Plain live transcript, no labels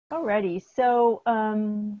Alrighty, so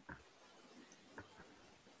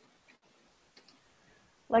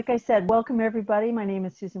like I said, welcome everybody. My name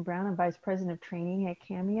is Susan Brown. I'm Vice President of Training at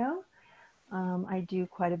Cameo. I do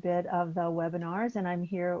quite a bit of the webinars, and I'm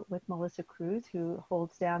here with Melissa Cruz, who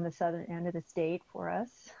holds down the southern end of the state for us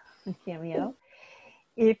in Cameo.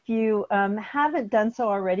 If you haven't done so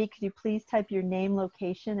already, could you please type your name,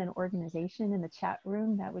 location, and organization in the chat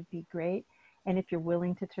room? That would be great. And if you're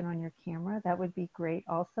willing to turn on your camera, that would be great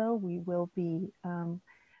also. We will be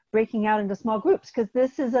breaking out into small groups because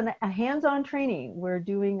this is a hands-on training. We're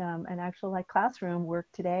doing an actual classroom work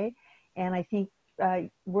today. And I think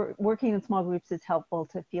working in small groups is helpful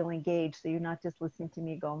to feel engaged, so you're not just listening to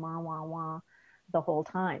me go wah, wah, wah the whole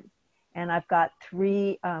time. And I've got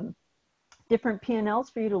three different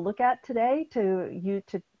P&Ls for you to look at today.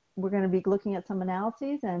 We're going to be looking at some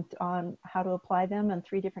analyses and on how to apply them in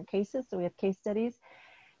 3 different cases. So we have case studies.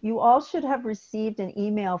 You all should have received an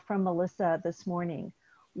email from Melissa this morning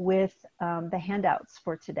with the handouts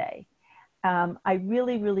for today. I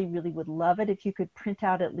really would love it if you could print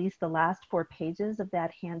out at least the last 4 pages of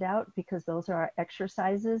that handout, because those are our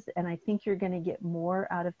exercises, and I think you're going to get more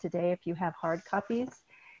out of today if you have hard copies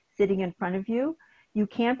sitting in front of you. You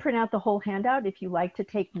can print out the whole handout if you like to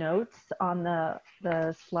take notes on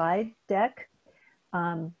the slide deck.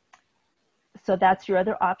 So that's your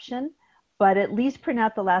other option. But at least print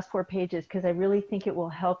out the last 4 pages, because I really think it will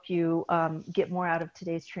help you get more out of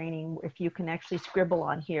today's training if you can actually scribble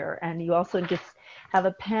on here. And you also just have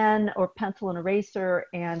a pen or pencil and eraser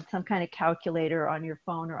and some kind of calculator on your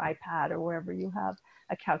phone or iPad or wherever you have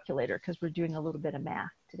a calculator, because we're doing a little bit of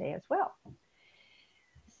math today as well.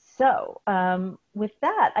 So with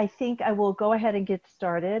that, I think I will go ahead and get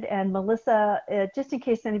started. And Melissa, just in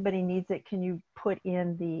case anybody needs it, can you put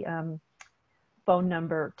in the phone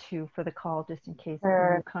number for the call, just in case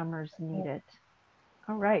the newcomers need it.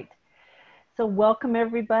 All right. So welcome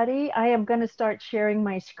everybody. I am going to start sharing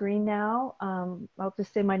my screen now. I'll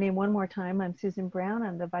just say my name one more time. I'm Susan Brown.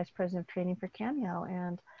 I'm the Vice President of Training for Cameo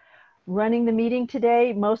and running the meeting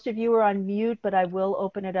today. Most of you are on mute, but I will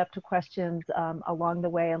open it up to questions along the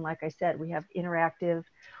way. And like I said, we have interactive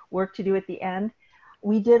work to do at the end.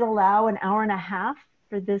 We did allow an hour and a half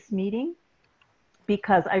for this meeting,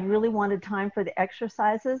 because I really wanted time for the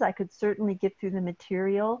exercises. I could certainly get through the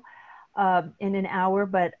material in an hour,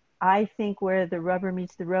 but I think where the rubber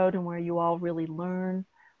meets the road and where you all really learn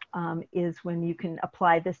is when you can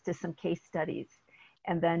apply this to some case studies.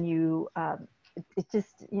 And then it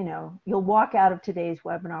just, you'll walk out of today's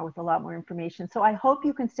webinar with a lot more information. So I hope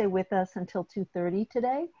you can stay with us until 2:30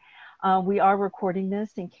 today. We are recording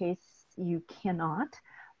this in case you cannot,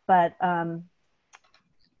 but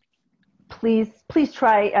please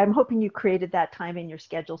try. I'm hoping you created that time in your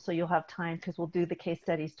schedule so you'll have time, because we'll do the case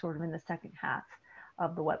studies sort of in the second half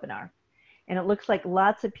of the webinar. And it looks like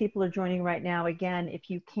lots of people are joining right now. Again, if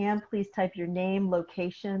you can, please type your name,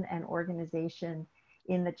 location, and organization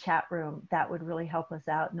in the chat room. That would really help us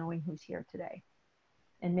out knowing who's here today.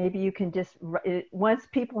 And maybe you can just, once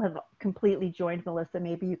people have completely joined, Melissa,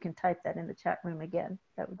 maybe you can type that in the chat room again.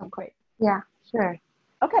 That would be great. Yeah, sure.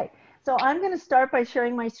 Okay. So I'm going to start by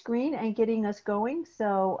sharing my screen and getting us going.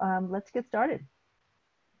 So let's get started.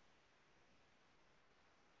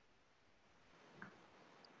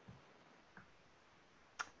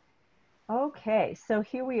 Okay, so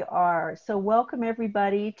here we are. So welcome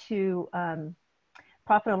everybody to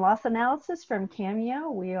Profit and Loss Analysis from Cameo.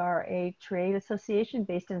 We are a trade association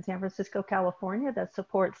based in San Francisco, California, that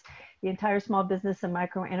supports the entire small business and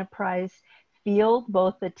micro enterprise field,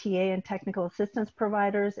 both the TA and technical assistance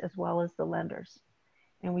providers, as well as the lenders.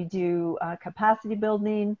 And we do capacity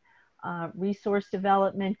building, resource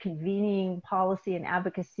development, convening, policy and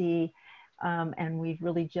advocacy, and we've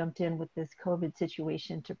really jumped in with this COVID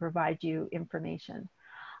situation to provide you information.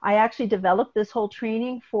 I actually developed this whole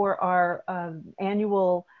training for our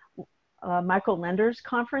annual micro lenders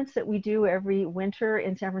conference that we do every winter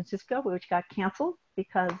in San Francisco, which got canceled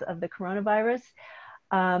because of the coronavirus.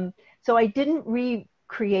 So I didn't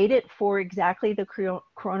recreate it for exactly the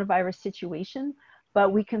coronavirus situation,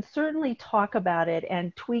 but we can certainly talk about it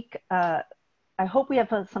and tweak. I hope we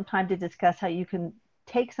have some time to discuss how you can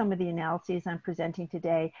take some of the analyses I'm presenting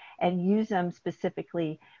today and use them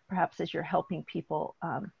specifically, perhaps as you're helping people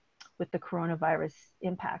with the coronavirus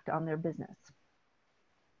impact on their business.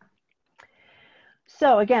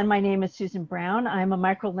 So again, my name is Susan Brown. I'm a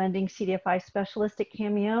micro-lending CDFI specialist at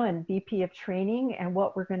Cameo and VP of Training. And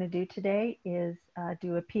what we're going to do today is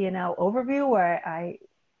do a P&L overview where I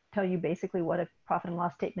tell you basically what a profit and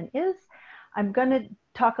loss statement is. I'm going to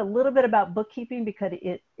talk a little bit about bookkeeping because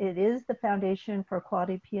it is the foundation for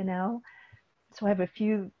quality P&L. So I have a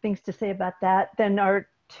few things to say about that. Then our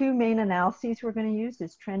two main analyses we're going to use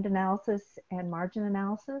is trend analysis and margin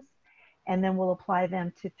analysis, and then we'll apply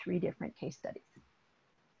them to 3 different case studies.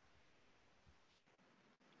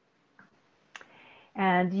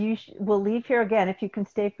 And we'll leave here again. If you can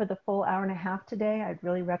stay for the full hour-and-a-half today, I'd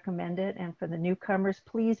really recommend it. And for the newcomers,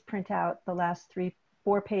 please print out the last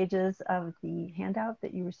 4 pages of the handout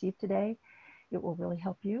that you received today. It will really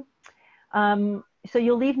help you. So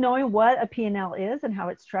you'll leave knowing what a P&L is and how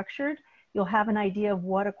it's structured. You'll have an idea of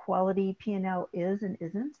what a quality P&L is and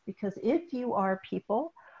isn't, because if you are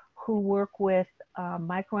people who work with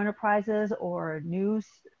micro enterprises or new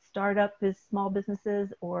startup small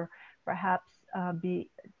businesses, or perhaps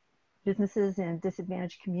businesses in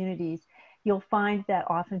disadvantaged communities, you'll find that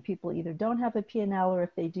often people either don't have a P&L, or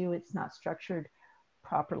if they do, it's not structured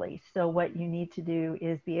properly. So what you need to do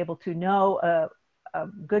is be able to know a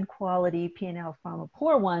good quality P&L from a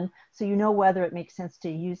poor one, so you know whether it makes sense to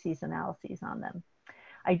use these analyses on them.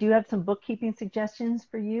 I do have some bookkeeping suggestions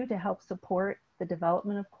for you to help support the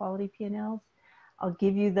development of quality P&Ls. I'll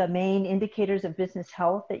give you the main indicators of business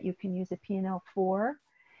health that you can use a P&L for,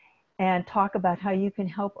 and talk about how you can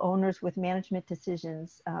help owners with management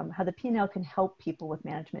decisions, how the P&L can help people with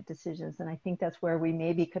management decisions. And I think that's where we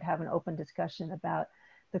maybe could have an open discussion about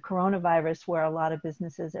the coronavirus, where a lot of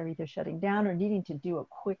businesses are either shutting down or needing to do a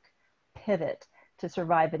quick pivot to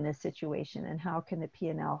survive in this situation, and how can the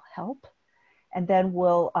P&L help? And then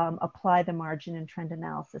we'll apply the margin and trend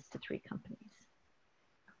analysis to 3 companies.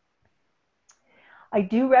 I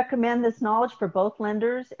do recommend this knowledge for both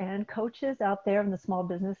lenders and coaches out there in the small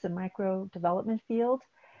business and micro development field.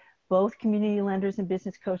 Both community lenders and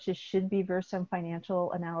business coaches should be versed on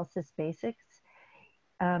financial analysis basics.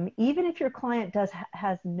 Even if your client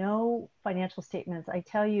has no financial statements, I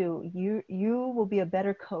tell you, you will be a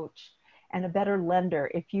better coach and a better lender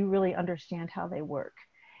if you really understand how they work.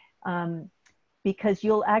 Because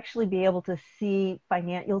you'll actually be able to see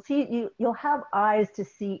you'll have eyes to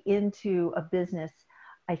see into a business,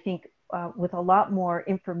 I think, with a lot more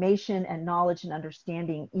information and knowledge and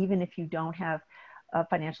understanding, even if you don't have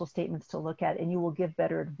financial statements to look at, and you will give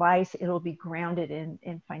better advice. It'll be grounded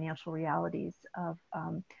in financial realities of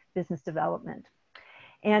business development.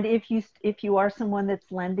 And if you are someone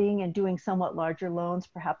that's lending and doing somewhat larger loans,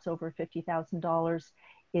 perhaps over $50,000,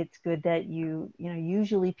 it's good that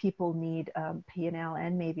usually people need P&L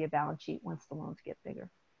and maybe a balance sheet once the loans get bigger.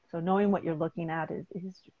 So knowing what you're looking at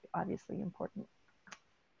is obviously important.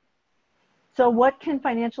 So what can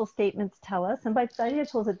financial statements tell us? And by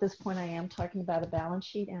financials at this point, I am talking about a balance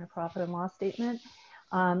sheet and a profit and loss statement.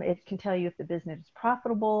 It can tell you if the business is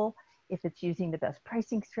profitable, if it's using the best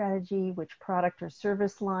pricing strategy, which product or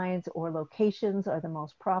service lines or locations are the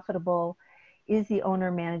most profitable. Is the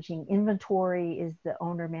owner managing inventory? Is the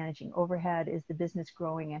owner managing overhead? Is the business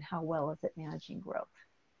growing, and how well is it managing growth?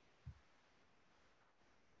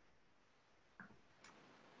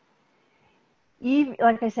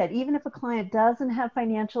 Like I said, even if a client doesn't have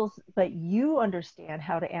financials, but you understand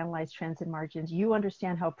how to analyze trends and margins, you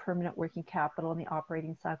understand how permanent working capital and the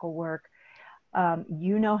operating cycle work,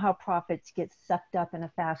 you know how profits get sucked up in a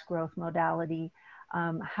fast growth modality,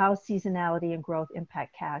 how seasonality and growth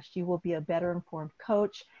impact cash, you will be a better informed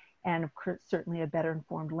coach and certainly a better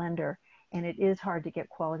informed lender. And it is hard to get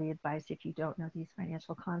quality advice if you don't know these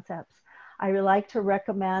financial concepts. I would like to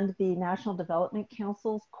recommend the National Development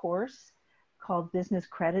Council's course called Business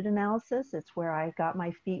Credit Analysis. It's where I got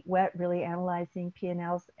my feet wet really analyzing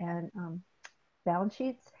P&Ls and balance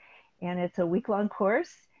sheets. And it's a week-long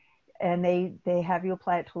course, and they have you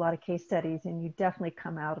apply it to a lot of case studies, and you definitely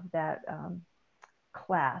come out of that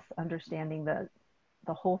class understanding the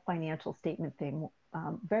whole financial statement thing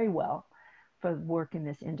very well for work in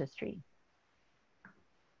this industry.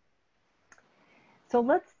 So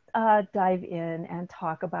let's dive in and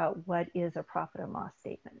talk about what is a profit and loss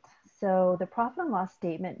statement. So the profit and loss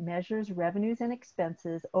statement measures revenues and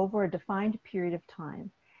expenses over a defined period of time.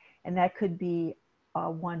 And that could be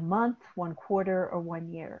 1 month, 1 quarter, or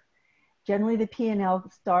 1 year. Generally, the P&L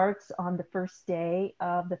starts on the first day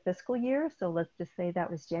of the fiscal year. So let's just say that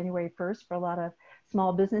was January 1st for a lot of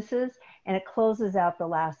small businesses, and it closes out the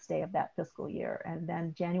last day of that fiscal year. And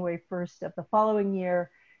then January 1st of the following year,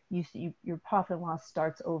 your profit and loss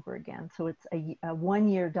starts over again. So it's a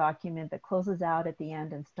 1-year document that closes out at the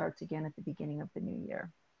end and starts again at the beginning of the new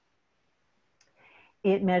year.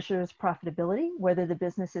 It measures profitability, whether the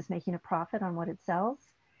business is making a profit on what it sells.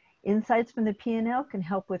 Insights from the P&L can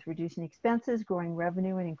help with reducing expenses, growing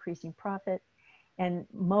revenue, and increasing profit. And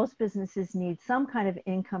most businesses need some kind of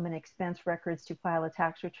income and expense records to file a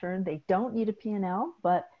tax return. They don't need a P&L,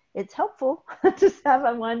 but It's helpful to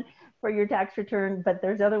have one for your tax return, but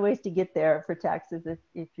there's other ways to get there for taxes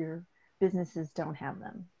if your businesses don't have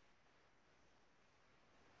them.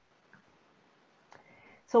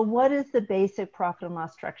 So what is the basic profit and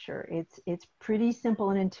loss structure? It's pretty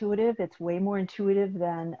simple and intuitive. It's way more intuitive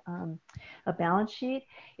than a balance sheet.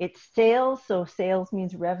 It's sales, so sales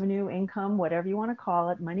means revenue, income, whatever you want to call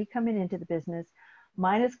it, money coming into the business,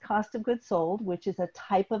 minus cost of goods sold, which is a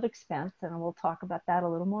type of expense, and we'll talk about that a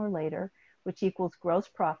little more later, which equals gross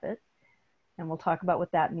profit, and we'll talk about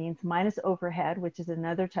what that means, minus overhead, which is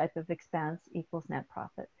another type of expense, equals net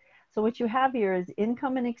profit. So what you have here is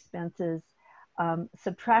income and expenses,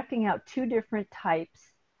 subtracting out two different types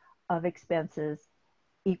of expenses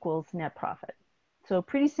equals net profit. So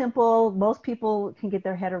pretty simple. Most people can get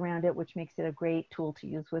their head around it, which makes it a great tool to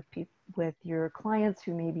use with your clients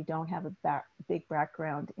who maybe don't have a big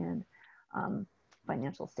background in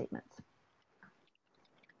financial statements.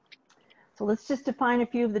 So let's just define a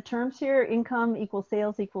few of the terms here. Income equals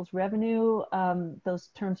sales equals revenue. Those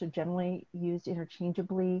terms are generally used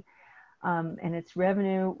interchangeably. And it's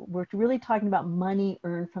revenue. We're really talking about money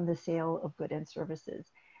earned from the sale of goods and services.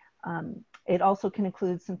 It also can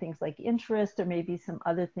include some things like interest or maybe some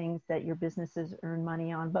other things that your businesses earn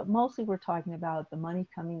money on, but mostly we're talking about the money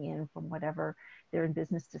coming in from whatever they're in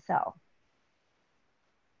business to sell.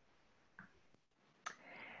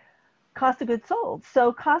 Cost of goods sold.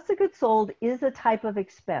 So cost of goods sold is a type of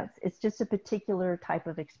expense. It's just a particular type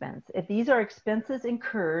of expense. If these are expenses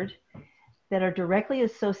incurred that are directly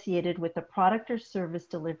associated with the product or service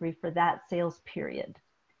delivery for that sales period.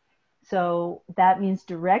 So that means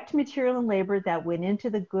direct material and labor that went into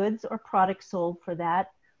the goods or products sold for that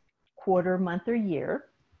quarter, month, or year.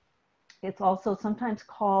 It's also sometimes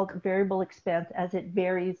called variable expense as it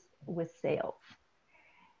varies with sales.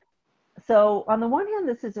 So on the one hand,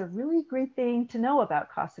 this is a really great thing to know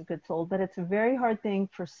about cost of goods sold, but it's a very hard thing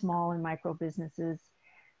for small and micro businesses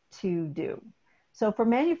to do. So for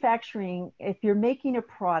manufacturing, if you're making a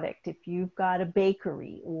product, if you've got a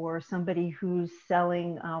bakery or somebody who's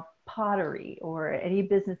selling pottery or any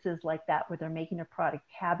businesses like that where they're making a product,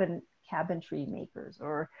 cabinetry makers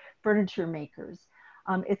or furniture makers,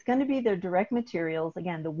 it's going to be their direct materials,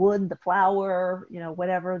 again, the wood, the flour,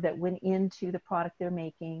 whatever that went into the product they're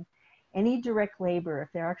making. Any direct labor, if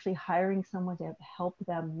they're actually hiring someone to help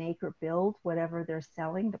them make or build whatever they're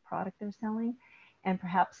selling, the product they're selling, and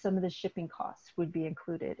perhaps some of the shipping costs would be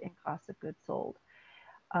included in cost of goods sold.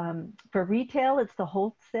 For retail, it's the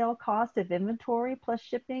wholesale cost of inventory plus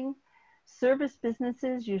shipping. Service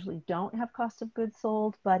businesses usually don't have cost of goods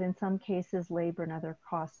sold, but in some cases, labor and other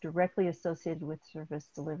costs directly associated with service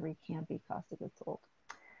delivery can be cost of goods sold.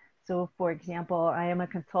 So for example, I am a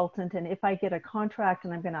consultant, and if I get a contract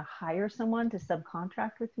and I'm going to hire someone to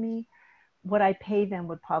subcontract with me, what I pay them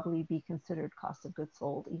would probably be considered cost of goods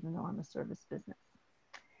sold, even though I'm a service business.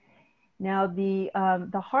 Now, the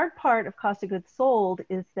hard part of cost of goods sold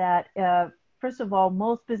is that, first of all,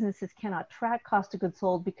 most businesses cannot track cost of goods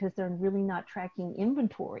sold because they're really not tracking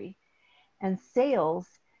inventory and sales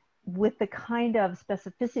with the kind of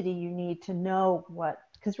specificity you need to know what,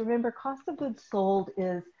 because remember, cost of goods sold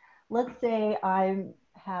is, let's say I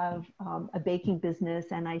have a baking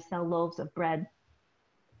business and I sell loaves of bread.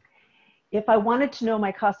 If I wanted to know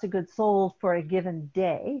my cost of goods sold for a given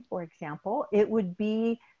day, for example, it would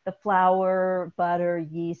be the flour, butter,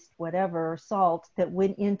 yeast, whatever, salt that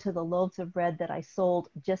went into the loaves of bread that I sold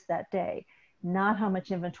just that day, not how much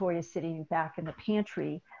inventory is sitting back in the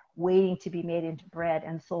pantry waiting to be made into bread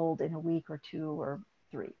and sold in a week or 2 or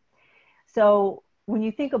 3. So when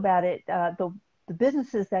you think about it, the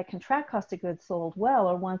businesses that can track cost of goods sold well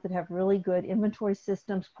are ones that have really good inventory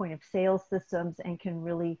systems, point of sale systems, and can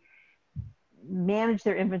really manage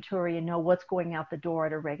their inventory and know what's going out the door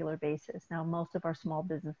at a regular basis. Now, most of our small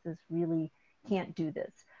businesses really can't do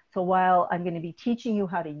this. So while I'm going to be teaching you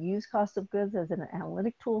how to use cost of goods as an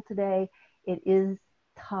analytic tool today, it is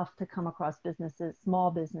tough to come across businesses,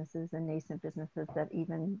 small businesses and nascent businesses that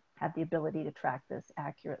even have the ability to track this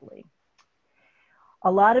accurately.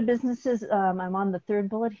 A lot of businesses, I'm on the third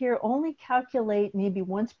bullet here, only calculate maybe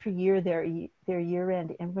once per year their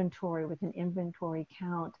year-end inventory with an inventory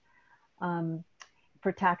count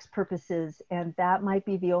for tax purposes, and that might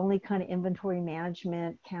be the only kind of inventory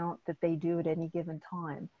management count that they do at any given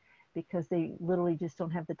time, because they literally just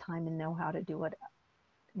don't have the time and know how to do it,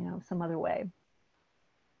 some other way.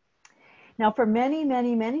 Now, for many,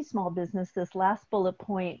 many, many small businesses, this last bullet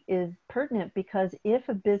point is pertinent, because if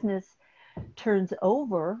a business turns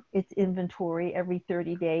over its inventory every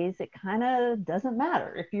 30 days, it kind of doesn't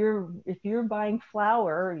matter. If you're buying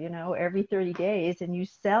flour, every 30 days and you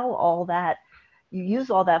sell all that you use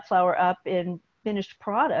all that flour up in finished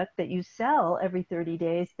product that you sell every 30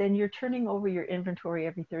 days, then you're turning over your inventory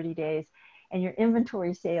every 30 days, and your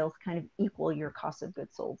inventory sales kind of equal your cost of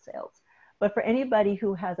goods sold sales. But for anybody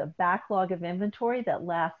who has a backlog of inventory that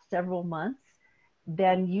lasts several months,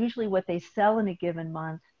 then usually what they sell in a given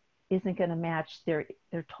month isn't going to match their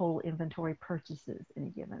total inventory purchases in a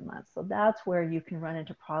given month. So that's where you can run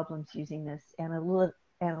into problems using this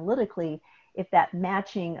analytically if that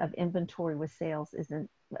matching of inventory with sales isn't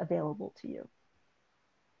available to you.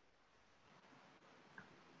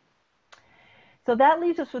 So that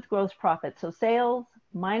leaves us with gross profit. So sales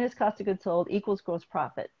minus cost of goods sold equals gross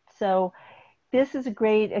profit. So this is a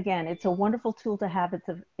great, again, it's a wonderful tool to have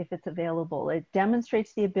if it's available. It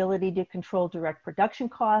demonstrates the ability to control direct production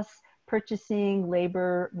costs, purchasing,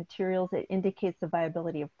 labor, materials. It indicates the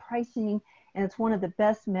viability of pricing, and it's one of the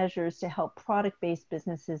best measures to help product-based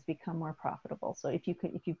businesses become more profitable. So if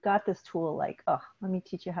you've got this tool, like, oh, let me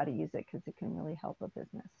teach you how to use it because it can really help a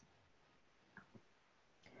business.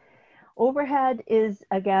 Overhead is,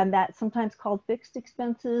 again, that sometimes called fixed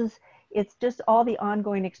expenses. It's just all the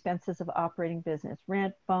ongoing expenses of operating business: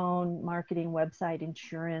 rent, phone, marketing, website,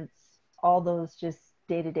 insurance, all those just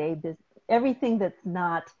day-to-day business, everything that's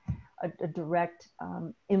not a direct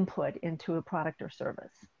input into a product or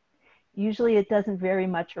service. Usually it doesn't vary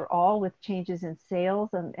much or all with changes in sales,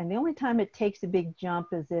 and the only time it takes a big jump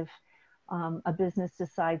is if a business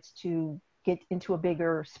decides to get into a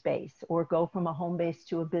bigger space or go from a home base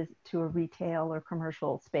to a retail or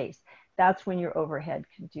commercial space. That's when your overhead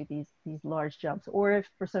can do these large jumps. Or if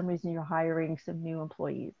for some reason you're hiring some new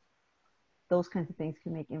employees, those kinds of things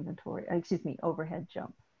can make overhead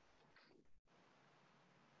jump.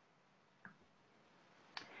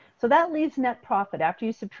 So that leaves net profit after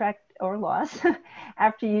you subtract, or loss,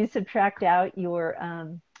 after you subtract out your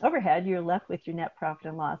overhead, you're left with your net profit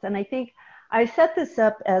and loss. And I think I set this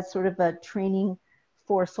up as sort of a training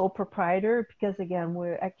for sole proprietor because, again,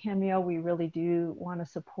 we're at Cameo, we really do want to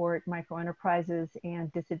support micro enterprises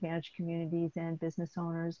and disadvantaged communities and business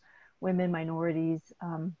owners, women, minorities,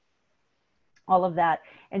 all of that.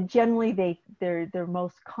 And generally, their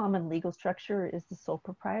most common legal structure is the sole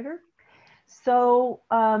proprietor. So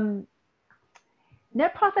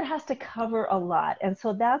net profit has to cover a lot. And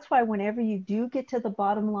so that's why whenever you do get to the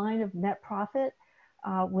bottom line of net profit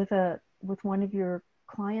with one of your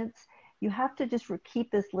clients, you have to just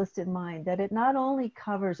keep this list in mind, that it not only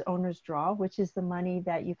covers owner's draw, which is the money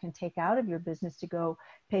that you can take out of your business to go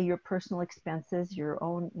pay your personal expenses, your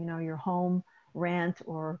own, your home rent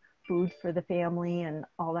or food for the family and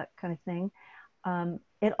all that kind of thing.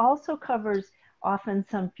 It also covers often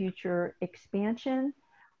some future expansion,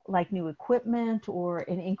 like new equipment or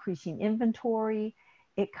an increasing inventory.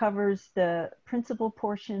 It covers the principal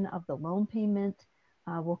portion of the loan payment.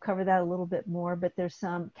 We'll cover that a little bit more, but there's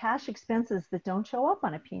some cash expenses that don't show up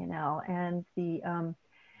on a P&L, and the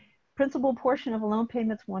principal portion of a loan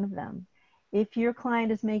payment is one of them. If your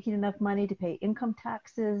client is making enough money to pay income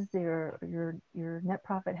taxes, your net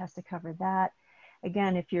profit has to cover that.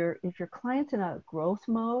 Again, if your client's in a growth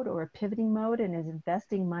mode or a pivoting mode and is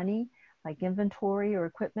investing money like inventory or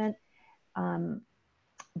equipment, buying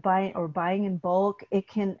in bulk, it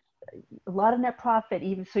can, a lot of net profit,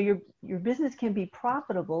 even so your business can be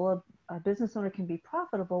profitable, a business owner can be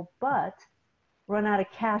profitable, but run out of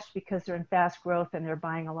cash because they're in fast growth and they're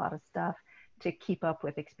buying a lot of stuff to keep up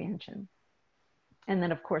with expansion. And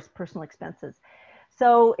then of course, personal expenses.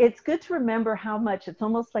 So it's good to remember how much, it's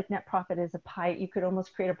almost like net profit is a pie. You could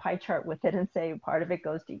almost create a pie chart with it and say part of it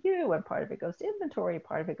goes to you and part of it goes to inventory,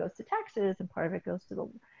 part of it goes to taxes, and part of it goes to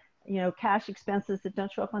the cash expenses that don't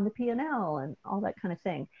show up on the P&L and all that kind of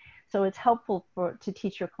thing. So it's helpful to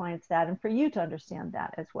teach your clients that and for you to understand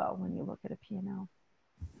that as well when you look at a P&L.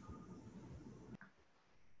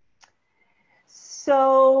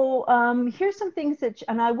 So here's some things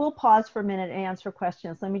and I will pause for a minute and answer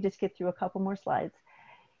questions. Let me just get through a couple more slides.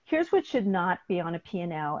 Here's what should not be on a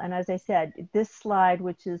P&L. And as I said, this slide,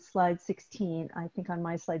 which is slide 16, I think on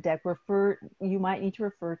my slide deck, you might need to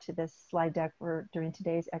refer to this slide deck during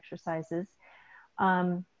today's exercises.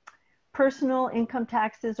 Personal income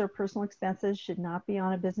taxes or personal expenses should not be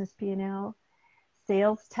on a business P&L.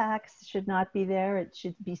 Sales tax should not be there. It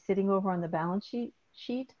should be sitting over on the balance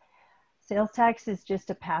sheet. Sales tax is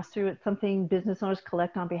just a pass-through. It's something business owners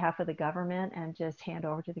collect on behalf of the government and just hand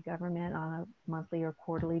over to the government on a monthly or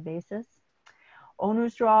quarterly basis.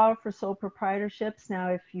 Owner's draw for sole proprietorships. Now,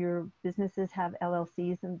 if your businesses have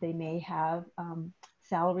LLCs and they may have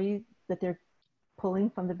salary that they're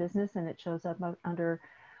pulling from the business and it shows up under,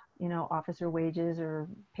 officer wages or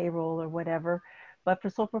payroll or whatever. But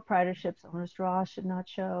for sole proprietorships, owner's draw should not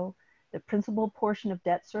show. the principal portion of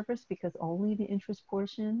debt service, because only the interest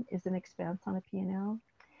portion is an expense on a P&L.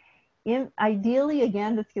 Ideally,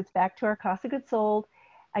 again, this gets back to our cost of goods sold.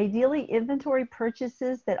 Ideally, inventory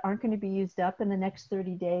purchases that aren't going to be used up in the next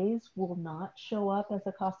 30 days will not show up as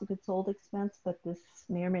a cost of goods sold expense, but this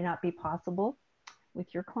may or may not be possible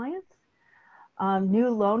with your clients. New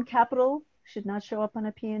loan capital should not show up on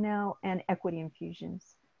a P&L, and equity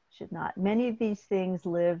infusions should not. Many of these things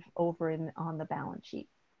live over on the balance sheet.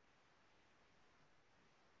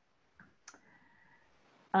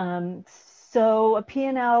 So a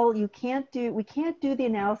P&L, we can't do the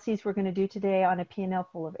analyses we're going to do today on a P&L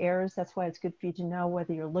full of errors. That's why it's good for you to know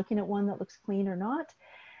whether you're looking at one that looks clean or not.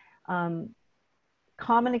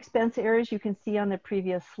 Common expense areas you can see on the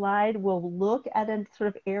previous slide. We'll look at a sort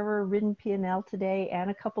of error-ridden P&L today and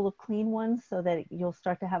a couple of clean ones so that you'll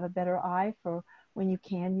start to have a better eye for when you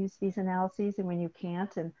can use these analyses and when you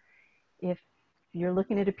can't. And if you're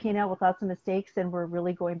looking at a P&L with lots of mistakes, then we're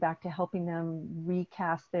really going back to helping them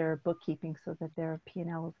recast their bookkeeping so that their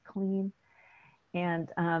P&L is clean. And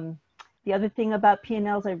the other thing about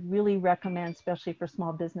P&Ls, I really recommend, especially for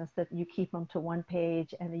small business, that you keep them to one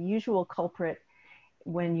page. And the usual culprit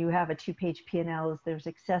when you have a two-page P&L is there's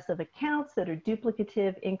excessive accounts that are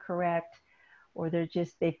duplicative, incorrect, or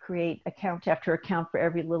they create account after account for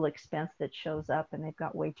every little expense that shows up, and they've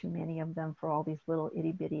got way too many of them for all these little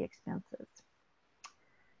itty-bitty expenses.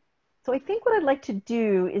 So I think what I'd like to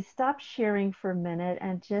do is stop sharing for a minute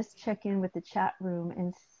and just check in with the chat room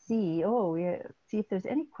and see if there's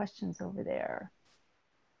any questions over there.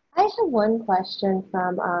 I have one question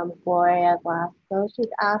from Gloria Glasgow. She's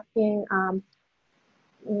asking,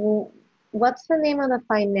 what's the name of the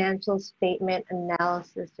financial statement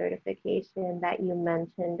analysis certification that you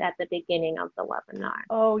mentioned at the beginning of the webinar?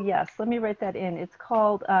 Oh, yes. Let me write that in. It's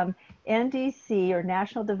called NDC, or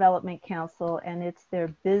National Development Council, and it's their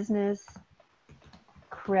Business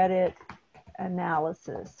Credit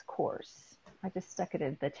Analysis course. I just stuck it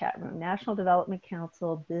in the chat room. National Development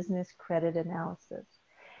Council Business Credit Analysis.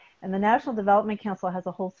 And the National Development Council has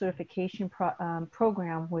a whole certification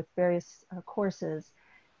program with various courses.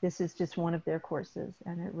 This is just one of their courses,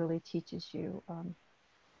 and it really teaches you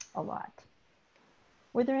a lot.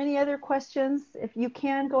 Were there any other questions? If you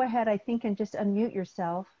can, go ahead, I think, and just unmute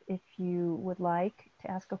yourself if you would like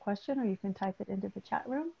to ask a question, or you can type it into the chat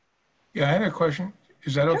room. Yeah, I had a question.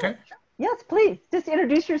 Is that okay? Sure. Yes, please. Just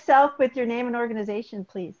introduce yourself with your name and organization,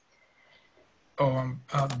 please. Oh, I'm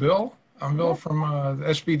Bill. I'm Bill from the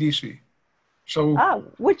SBDC. So,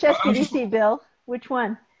 which SBDC, Bill? Which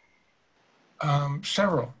one?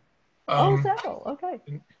 Several. Several.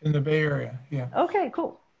 Okay. In the Bay Area, yeah. Okay,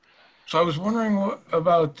 cool. So I was wondering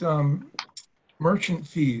about merchant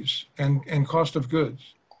fees and cost of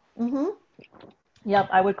goods. Mm-hmm. Yep,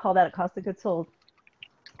 I would call that a cost of goods sold,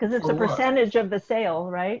 because it's a percentage of the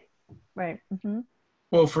sale, right? Right. Mm-hmm.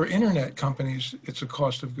 Well, for internet companies, it's a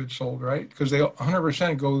cost of goods sold, right? Because they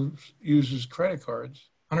 100% uses credit cards,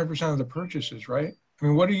 100% of the purchases, right? I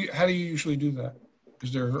mean, how do you usually do that?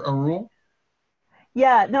 Is there a rule?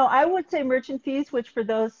 Yeah, no, I would say merchant fees, which for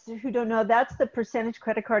those who don't know, that's the percentage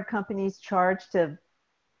credit card companies charge to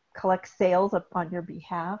collect sales on your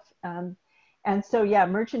behalf. And so, yeah,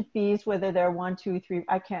 merchant fees, whether they're 1, 2, 3,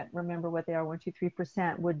 I can't remember what they are, 1, 2,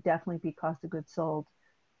 3%, would definitely be cost of goods sold,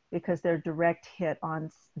 because they're direct hit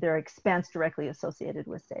on their expense directly associated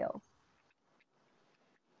with sales.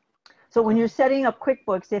 So when you're setting up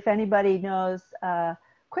QuickBooks, if anybody knows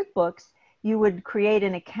QuickBooks, you would create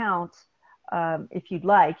an account. If you'd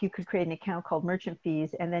like, you could create an account called merchant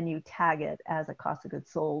fees, and then you tag it as a cost of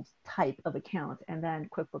goods sold type of account, and then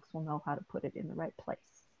QuickBooks will know how to put it in the right place.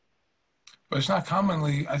 But it's not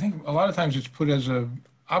commonly, I think a lot of times it's put as a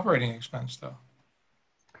operating expense though.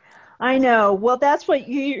 I know. Well, that's what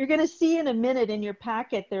you're going to see in a minute in your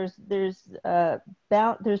packet. There's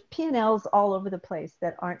P&Ls all over the place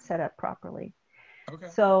that aren't set up properly. Okay.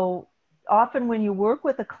 So often when you work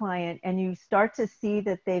with a client and you start to see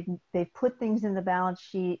that they've put things in the balance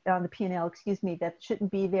sheet, on the P&L, excuse me, that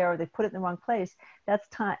shouldn't be there, or they put it in the wrong place, that's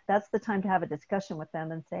the time to have a discussion with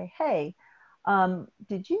them and say, hey,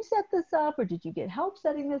 did you set this up, or did you get help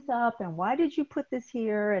setting this up, and why did you put this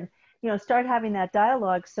here? And start having that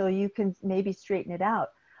dialogue so you can maybe straighten it out.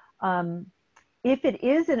 If it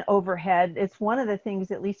is an overhead, it's one of the things,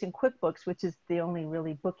 at least in QuickBooks, which is the only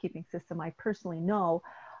really bookkeeping system I personally know,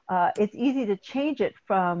 it's easy to change it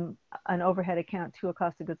from an overhead account to a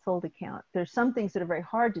cost of goods sold account. There's some things that are very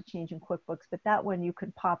hard to change in QuickBooks, but that one you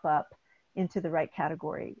can pop up into the right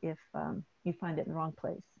category if you find it in the wrong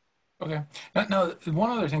place. Okay. Now, one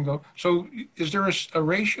other thing though. So is there a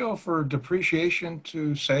ratio for depreciation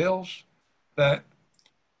to sales that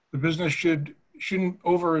the business shouldn't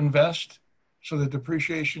overinvest so the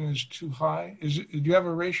depreciation is too high? Do you have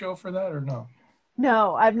a ratio for that or no?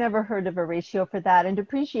 No, I've never heard of a ratio for that. And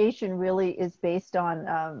depreciation really is based on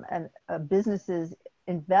a business's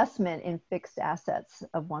investment in fixed assets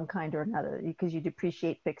of one kind or another, because you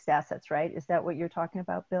depreciate fixed assets, right? Is that what you're talking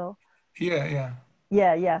about, Bill? Yeah, yeah.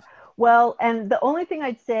 Yeah, yeah. Well, and the only thing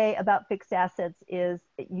I'd say about fixed assets is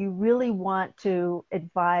you really want to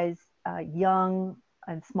advise young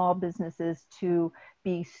and small businesses to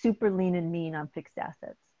be super lean and mean on fixed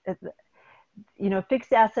assets. You know,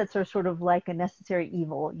 fixed assets are sort of like a necessary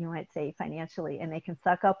evil, you might say, financially, and they can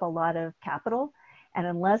suck up a lot of capital. And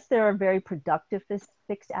unless they're a very productive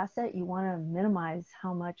fixed asset, you want to minimize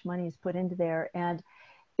how much money is put into there. And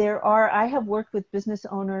I have worked with business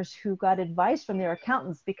owners who got advice from their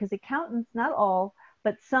accountants, because accountants, not all,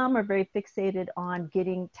 but some are very fixated on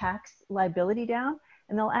getting tax liability down.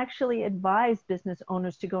 And they'll actually advise business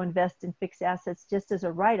owners to go invest in fixed assets just as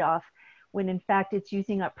a write-off, when in fact it's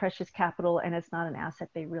using up precious capital and it's not an asset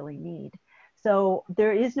they really need. So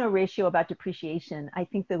there is no ratio about depreciation. I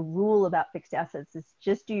think the rule about fixed assets is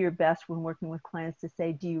just do your best when working with clients to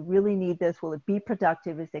say, do you really need this? Will it be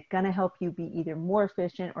productive? Is it going to help you be either more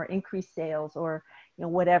efficient or increase sales, or, you know,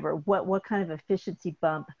 whatever? What kind of efficiency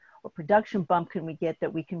bump or production bump can we get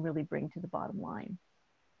that we can really bring to the bottom line?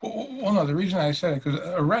 Well, no, the reason I said it, because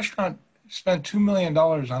a restaurant spent $2 million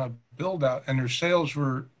on a build out and their sales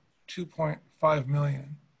were 2.5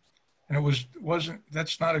 million. And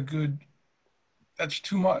that's not a good, that's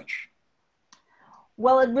too much.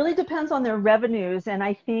 Well, it really depends on their revenues. And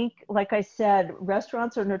I think, like I said,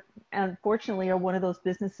 restaurants unfortunately are one of those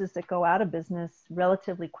businesses that go out of business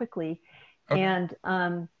relatively quickly. Okay.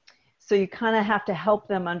 And so you kind of have to help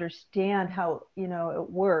them understand how, you know, it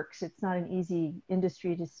works. It's not an easy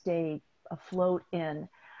industry to stay afloat in.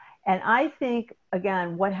 And I think,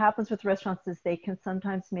 again, what happens with restaurants is they can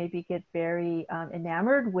sometimes maybe get very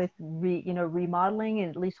enamored with remodeling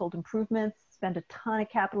and leasehold improvements, spend a ton of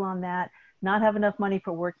capital on that, not have enough money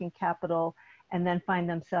for working capital, and then find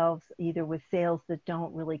themselves either with sales that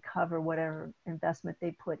don't really cover whatever investment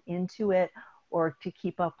they put into it, or to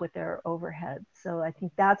keep up with their overhead. So I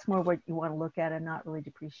think that's more what you want to look at, and not really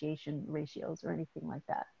depreciation ratios or anything like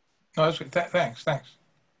that. No, that's good. Thanks.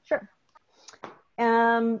 Sure.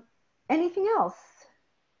 Anything else?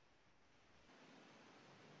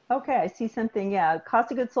 Okay, I see something. Yeah,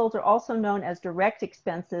 cost of goods sold are also known as direct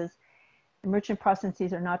expenses. Merchant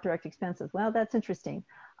processes are not direct expenses. Well, that's interesting.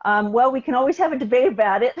 Well, we can always have a debate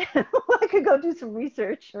about it. I could go do some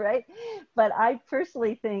research, right? But I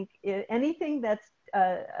personally think anything that's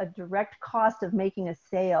a direct cost of making a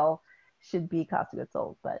sale should be cost of goods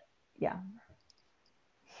sold. But yeah.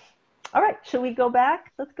 All right, should we go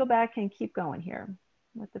back? Let's go back and keep going here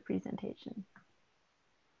with the presentation.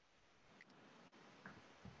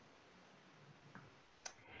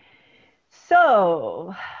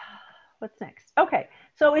 So what's next? Okay,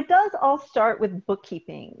 so it does all start with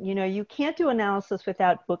bookkeeping. You know, you can't do analysis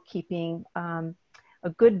without bookkeeping, a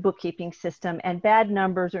good bookkeeping system, and bad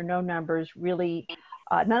numbers or no numbers really,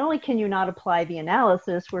 not only can you not apply the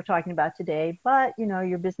analysis we're talking about today, but, you know,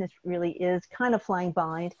 your business really is kind of flying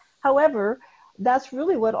blind. However, that's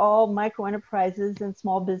really what all micro enterprises and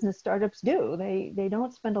small business startups do. They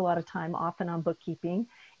don't spend a lot of time often on bookkeeping.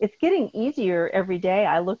 It's getting easier every day.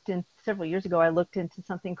 Several years ago, I looked into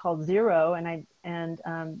something called Xero,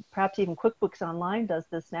 and perhaps even QuickBooks Online does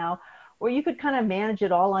this now, where you could kind of manage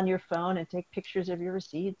it all on your phone and take pictures of your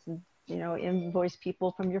receipts and, you know, invoice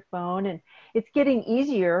people from your phone. And it's getting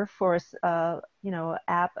easier for a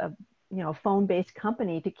phone-based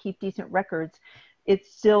company to keep decent records.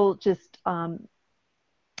 It's still just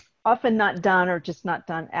often not done, or just not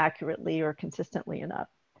done accurately or consistently enough.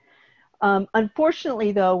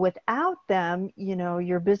 Unfortunately, though, without them, you know,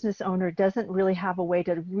 your business owner doesn't really have a way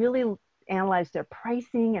to really analyze their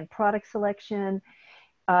pricing and product selection,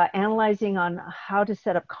 analyzing on how to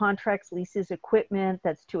set up contracts, leases, equipment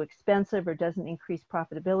that's too expensive or doesn't increase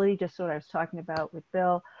profitability, just what I was talking about with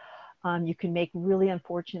Bill. You can make really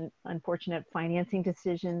unfortunate financing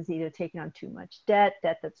decisions, either taking on too much debt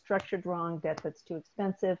that's structured wrong, debt that's too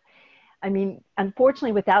expensive. I mean,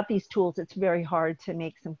 unfortunately, without these tools, it's very hard to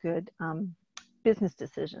make some good business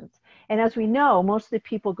decisions. And as we know, most of the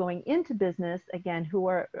people going into business, again, who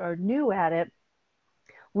are new at it,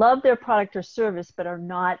 love their product or service, but are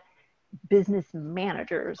not business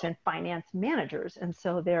managers and finance managers. And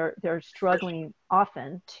so they're struggling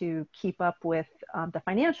often to keep up with the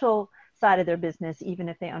financial side of their business, even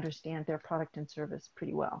if they understand their product and service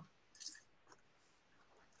pretty well.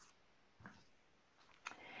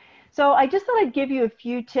 So I just thought I'd give you a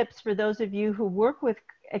few tips for those of you who work with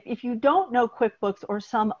if you don't know QuickBooks or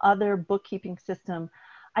some other bookkeeping system,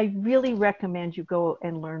 I really recommend you go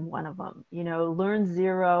and learn one of them. You know, learn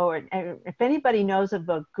Xero, or if anybody knows of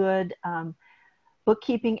a good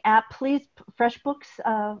bookkeeping app, please. FreshBooks,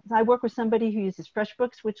 I work with somebody who uses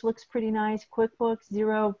FreshBooks, which looks pretty nice. QuickBooks,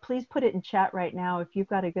 Xero, please put it in chat right now if you've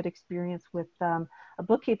got a good experience with a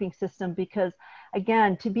bookkeeping system, because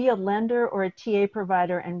again, to be a lender or a TA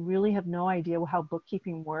provider and really have no idea how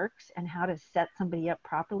bookkeeping works and how to set somebody up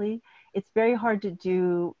properly, it's very hard to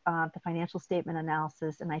do the financial statement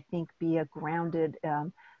analysis and I think be a grounded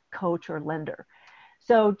coach or lender.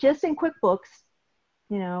 So just in QuickBooks,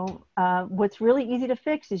 you know, what's really easy to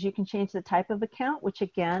fix is you can change the type of account, which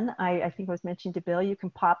again, I think was mentioned to Bill, you can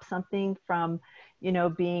pop something from, you know,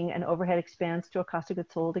 being an overhead expense to a cost of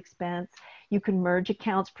goods sold expense. You can merge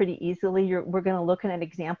accounts pretty easily. We're going to look at an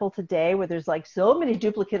example today where there's like so many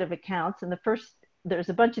duplicative accounts. And there's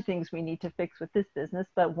a bunch of things we need to fix with this business,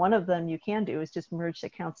 but one of them you can do is just merge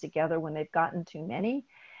accounts together when they've gotten too many.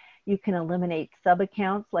 You can eliminate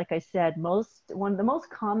sub-accounts. Like I said, one of the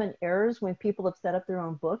most common errors when people have set up their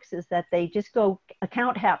own books is that they just go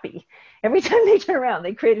account happy. Every time they turn around,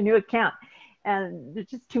 they create a new account, and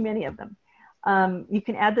there's just too many of them. You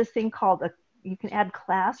can add this thing called you can add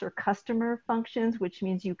class or customer functions, which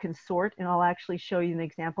means you can sort, and I'll actually show you an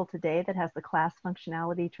example today that has the class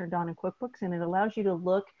functionality turned on in QuickBooks, and it allows you to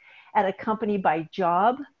look at a company by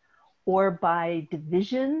job or by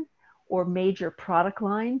division or major product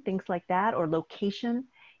line, things like that, or location.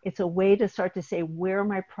 It's a way to start to say, where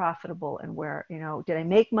am I profitable and where, you know, did I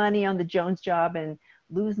make money on the Jones job and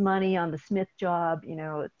lose money on the Smith job? You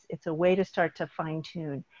know, it's a way to start to fine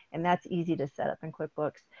tune, and that's easy to set up in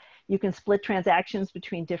QuickBooks. You can split transactions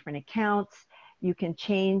between different accounts. You can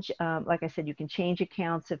change, like I said, you can change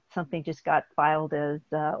accounts if something just got filed as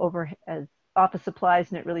as office supplies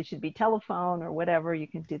and it really should be telephone or whatever. You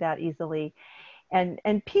can do that easily.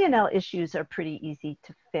 And P&L issues are pretty easy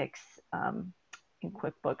to fix in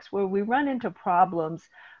QuickBooks. Where we run into problems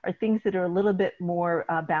are things that are a little bit more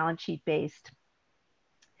balance sheet based.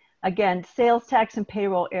 Again, sales tax and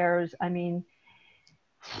payroll errors. I mean,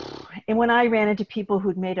 and when I ran into people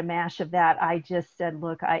who'd made a mash of that, I just said,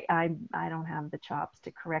 look, I don't have the chops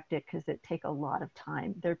to correct it because it take a lot of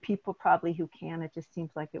time. There are people probably who can. It just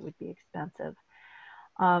seems like it would be expensive.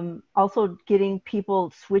 Also getting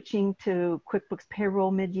people switching to QuickBooks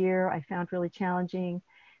Payroll mid-year, I found really challenging.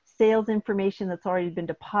 Sales information that's already been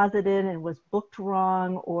deposited and was booked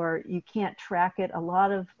wrong, or you can't track it. A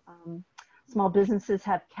lot of small businesses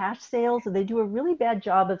have cash sales, and they do a really bad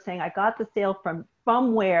job of saying, I got the sale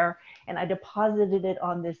from where, and I deposited it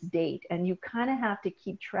on this date. And you kind of have to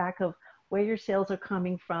keep track of where your sales are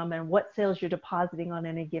coming from and what sales you're depositing on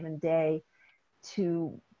any given day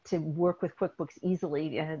to work with QuickBooks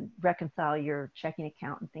easily and reconcile your checking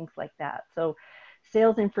account and things like that. So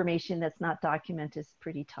sales information that's not documented is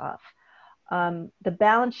pretty tough. The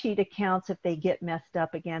balance sheet accounts, if they get messed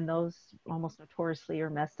up, again, those almost notoriously are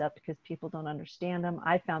messed up because people don't understand them.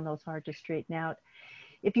 I found those hard to straighten out.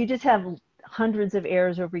 If you just have hundreds of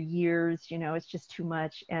errors over years, you know, it's just too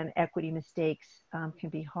much, and equity mistakes can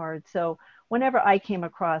be hard. So whenever I came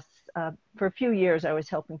across, for a few years, I was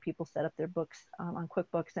helping people set up their books on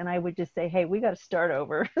QuickBooks, and I would just say, hey, we got to start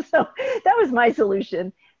over. So that was my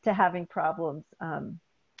solution to having problems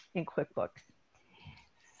in QuickBooks.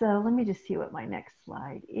 So let me just see what my next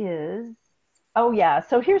slide is. Oh yeah,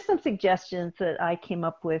 so here's some suggestions that I came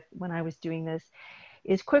up with when I was doing this.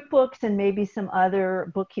 Is QuickBooks and maybe some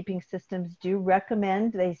other bookkeeping systems do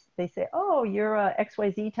recommend, they say, oh, you're a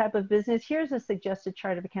XYZ type of business, here's a suggested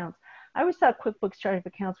chart of accounts. I always thought QuickBooks chart of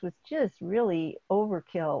accounts was just really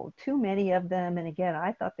overkill, too many of them, and again,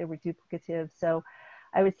 I thought they were duplicative. So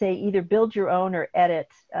I would say either build your own or edit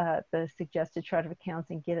the suggested chart of accounts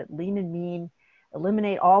and get it lean and mean,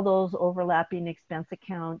 eliminate all those overlapping expense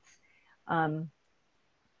accounts.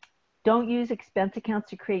 Don't use expense accounts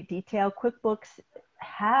to create detail. QuickBooks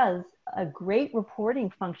has a great reporting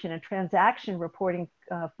function, a transaction reporting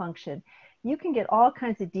function. You can get all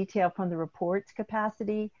kinds of detail from the reports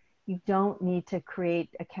capacity. You don't need to create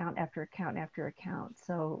account after account after account.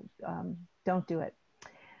 So don't do it.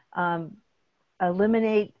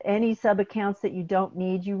 Eliminate any sub-accounts that you don't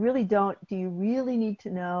need. You really don't. Do you really need to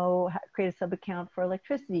know how to create a sub-account for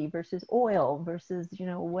electricity versus oil versus, you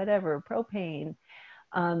know, whatever, propane?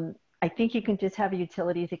 I think you can just have a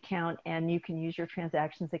utilities account, and you can use your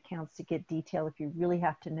transactions accounts to get detail if you really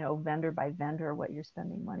have to know vendor by vendor what you're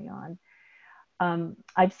spending money on.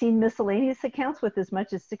 I've seen miscellaneous accounts with as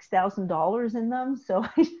much as $6,000 in them, so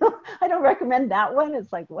I don't recommend that one.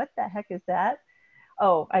 It's like, what the heck is that?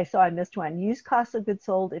 oh, I missed one. Use cost of goods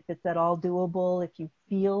sold if it's at all doable. If you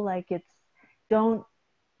feel like it's, don't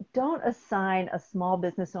assign a small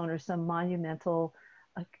business owner some monumental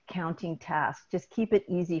accounting task. Just keep it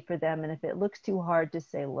easy for them. And if it looks too hard,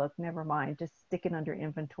 just say, look, never mind, just stick it under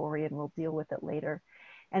inventory and we'll deal with it later.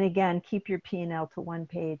 And again, keep your P&L to one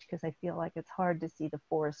page, because I feel like it's hard to see the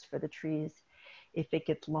forest for the trees if it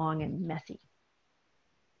gets long and messy.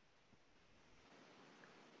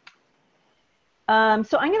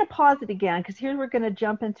 So I'm going to pause it again, because here we're going to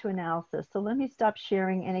jump into analysis. So let me stop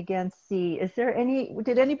sharing and again see,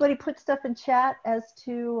 did anybody put stuff in chat as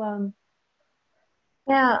to?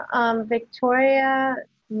 Victoria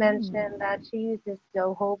mentioned that she uses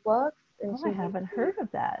Zoho books. And I haven't heard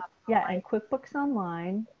of that. Yeah, and QuickBooks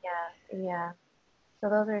Online. Yeah. So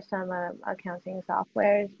those are some accounting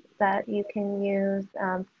softwares that you can use.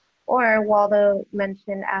 Or Waldo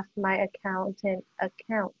mentioned Ask My Accountant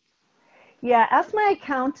account. Yeah, Ask My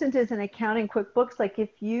Accountant is an accounting QuickBooks. Like if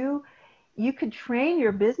you could train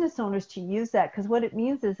your business owners to use that, because what it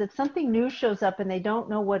means is if something new shows up and they don't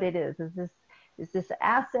know what it is this an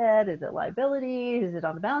asset? Is it liability? Is it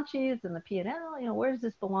on the balance sheet? Is it in the P&L? You know, where does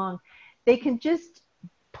this belong? They can just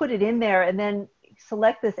put it in there and then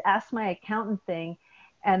select this Ask My Accountant thing.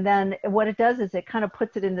 And then what it does is it kind of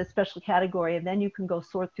puts it in this special category, and then you can go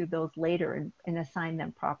sort through those later and assign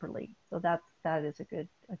them properly. So that is a good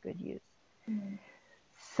use. Mm-hmm.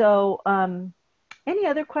 So any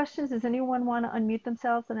other questions? Does anyone want to unmute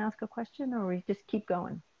themselves and ask a question, or we just keep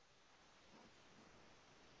going?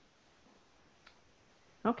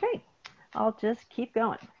 Okay, I'll just keep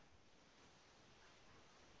going.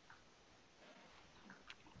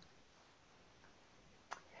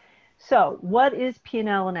 So what is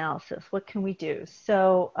P&L analysis? What can we do?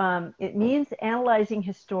 So it means analyzing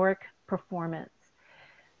historic performance.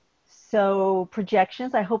 So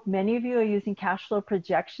projections, I hope many of you are using cash flow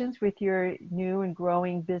projections with your new and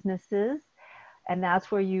growing businesses. And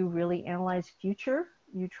that's where you really analyze future.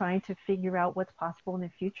 You're trying to figure out what's possible in the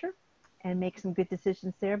future and make some good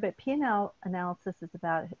decisions there. But P&L analysis is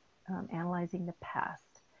about analyzing the past.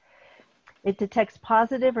 It detects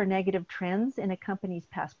positive or negative trends in a company's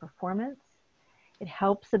past performance. It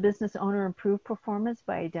helps the business owner improve performance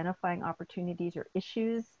by identifying opportunities or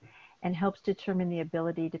issues, and helps determine the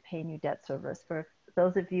ability to pay new debt service. For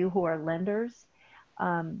those of you who are lenders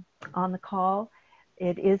on the call,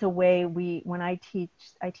 it is a way when I teach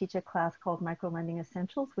a class called Microlending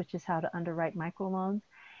Essentials, which is how to underwrite microloans.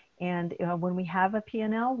 And when we have a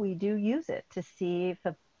P&L, we do use it to see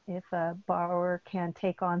if a borrower can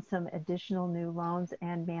take on some additional new loans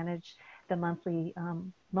and manage the monthly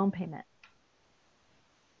loan payment.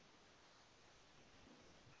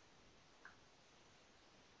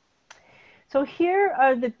 So here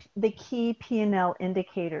are the key P&L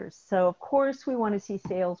indicators. So of course we want to see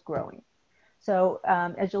sales growing. So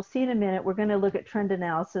as you'll see in a minute, we're going to look at trend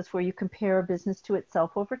analysis where you compare a business to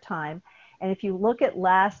itself over time. And if you look at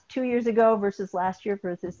 2 years ago versus last year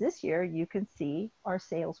versus this year, you can see our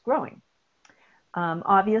sales growing.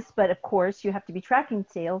 Obvious, but of course you have to be tracking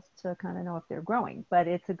sales to kind of know if they're growing, but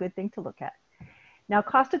it's a good thing to look at. Now,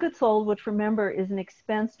 cost of goods sold, which remember is an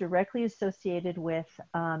expense directly associated with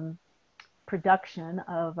production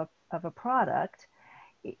of a product,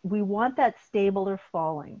 we want that stable or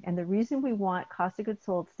falling. And the reason we want cost of goods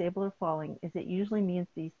sold stable or falling is it usually means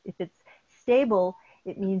if it's stable,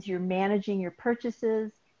 it means you're managing your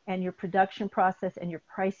purchases and your production process and your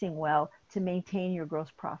pricing well to maintain your gross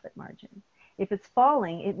profit margin. If it's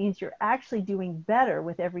falling, it means you're actually doing better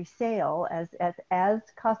with every sale. As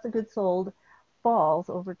cost of goods sold falls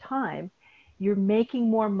over time, you're making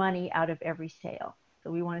more money out of every sale.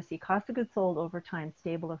 So we want to see cost of goods sold over time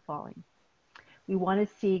stable or falling. We want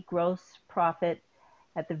to see gross profit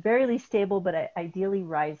at the very least stable, but ideally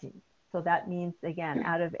rising. So that means, again,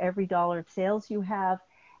 out of every dollar of sales you have,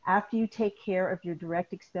 after you take care of your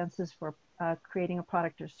direct expenses for creating a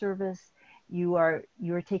product or service, you are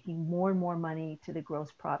taking more and more money to the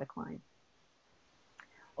gross product line.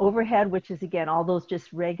 Overhead, which is, again, all those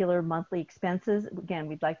just regular monthly expenses, again,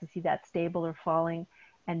 we'd like to see that stable or falling,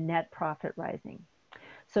 and net profit rising.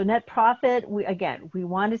 So net profit, we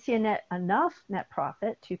want to see enough net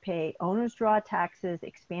profit to pay owner's draw taxes,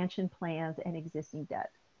 expansion plans, and existing debt.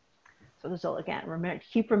 So this will, again,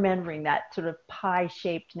 keep remembering that sort of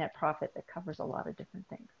pie-shaped net profit that covers a lot of different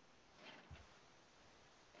things.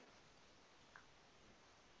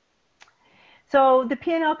 So the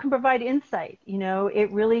P&L can provide insight. You know,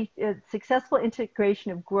 successful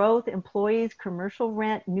integration of growth, employees, commercial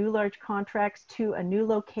rent, new large contracts to a new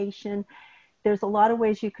location. There's a lot of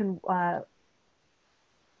ways you can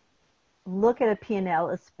look at a P&L,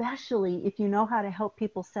 especially if you know how to help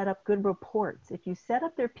people set up good reports. If you set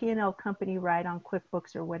up their P&L company right on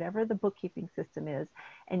QuickBooks or whatever the bookkeeping system is,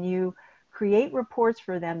 and you create reports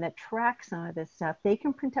for them that track some of this stuff, they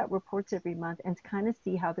can print out reports every month and kind of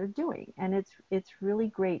see how they're doing. And it's really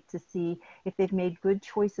great to see if they've made good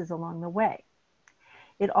choices along the way.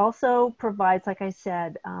 It also provides, like I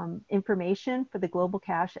said, information for the global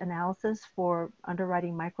cash analysis for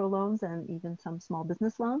underwriting microloans and even some small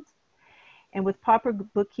business loans. And with proper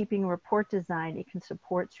bookkeeping report design, it can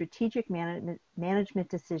support strategic management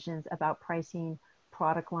decisions about pricing,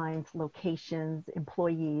 product lines, locations,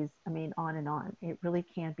 employees, I mean, on and on. It really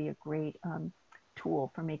can be a great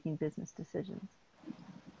tool for making business decisions.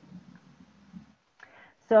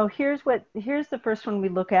 So here's the first one we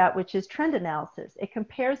look at, which is trend analysis. It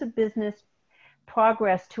compares a business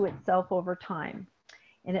progress to itself over time.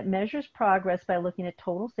 And it measures progress by looking at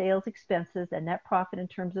total sales, expenses, and net profit in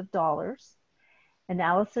terms of dollars.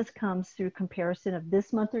 Analysis comes through comparison of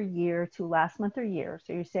this month or year to last month or year.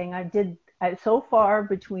 So you're saying so far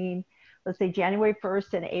between, let's say, January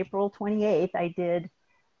 1st and April 28th, I did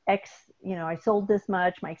X, I sold this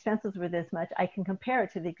much, my expenses were this much. I can compare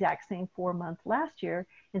it to the exact same 4 months last year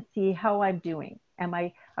and see how I'm doing. Are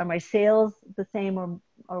my sales the same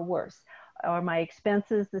or worse? Are my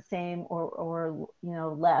expenses the same or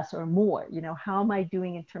less or more? How am I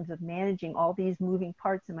doing in terms of managing all these moving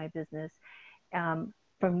parts in my business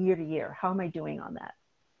from year to year? How am I doing on that?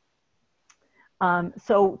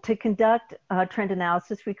 So to conduct trend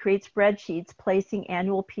analysis, we create spreadsheets placing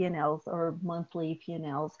annual P&Ls or monthly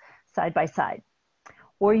P&Ls side by side.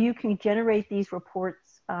 Or you can generate these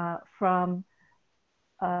reports from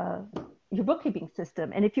your bookkeeping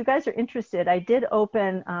system. And if you guys are interested, I did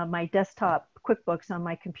open my desktop QuickBooks on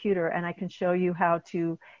my computer, and I can show you how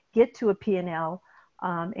to get to a P&L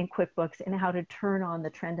in QuickBooks and how to turn on the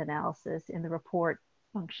trend analysis in the report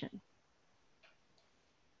function.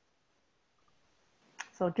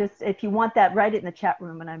 So just if you want that, write it in the chat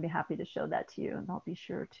room and I'd be happy to show that to you, and I'll be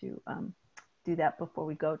sure to do that before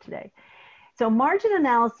we go today. So margin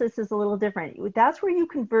analysis is a little different. That's where you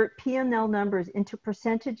convert P&L numbers into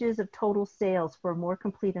percentages of total sales for a more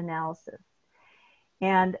complete analysis.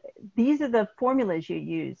 And these are the formulas you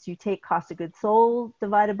use. You take cost of goods sold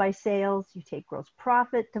divided by sales, you take gross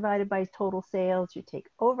profit divided by total sales, you take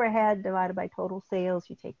overhead divided by total sales,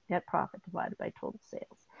 you take net profit divided by total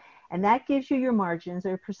sales. And that gives you your margins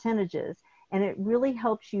or percentages, and it really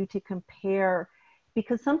helps you to compare,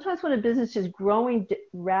 because sometimes when a business is growing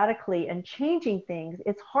radically and changing things,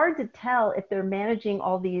 it's hard to tell if they're managing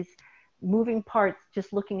all these moving parts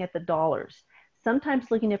just looking at the dollars. Sometimes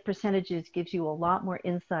looking at percentages gives you a lot more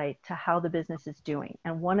insight to how the business is doing.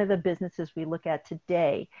 And one of the businesses we look at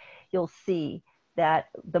today, you'll see that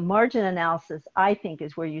the margin analysis, I think,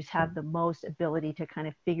 is where you have the most ability to kind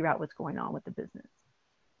of figure out what's going on with the business.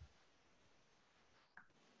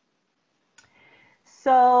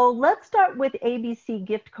 So let's start with ABC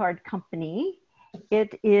Gift Card Company.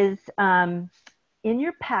 It is in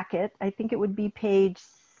your packet. I think it would be page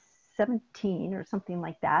 17 or something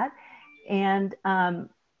like that. And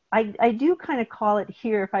I do kind of call it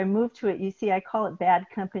here, if I move to it, you see I call it bad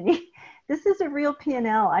company. This is a real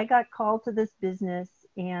P&L. I got called to this business,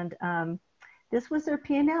 and this was their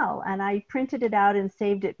P&L. And I printed it out and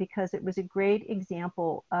saved it because it was a great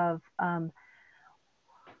example of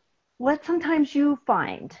what sometimes you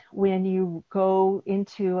find when you go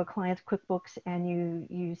into a client's QuickBooks and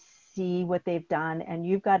you see what they've done, and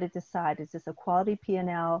you've got to decide, is this a quality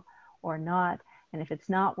P&L or not? And if it's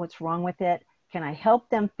not, what's wrong with it? Can I help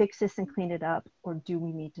them fix this and clean it up, or do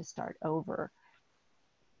we need to start over?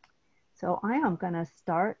 So I am going to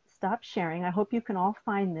stop sharing. I hope you can all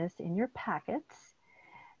find this in your packets.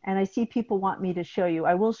 And I see people want me to show you.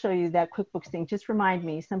 I will show you that QuickBooks thing. Just remind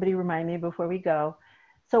me, somebody remind me before we go.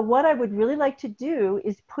 So what I would really like to do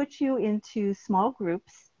is put you into small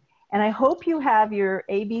groups, and I hope you have your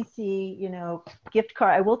ABC, gift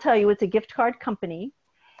card. I will tell you it's a gift card company,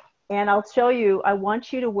 and I'll show you, I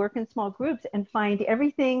want you to work in small groups and find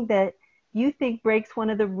everything that you think breaks one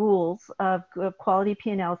of the rules of quality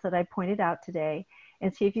P&Ls that I pointed out today,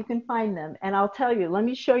 and see if you can find them. And I'll tell you, let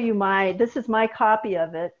me show you this is my copy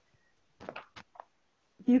of it.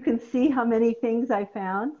 You can see how many things I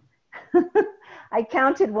found. I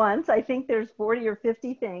counted once. I think there's 40 or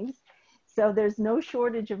 50 things. So there's no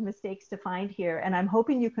shortage of mistakes to find here. And I'm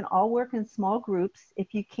hoping you can all work in small groups.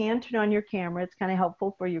 If you can turn on your camera, it's kind of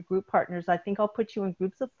helpful for your group partners. I think I'll put you in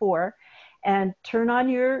groups of 4 and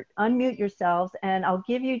unmute yourselves. And I'll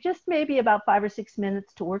give you just maybe about 5 or 6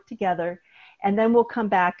 minutes to work together. And then we'll come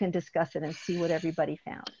back and discuss it and see what everybody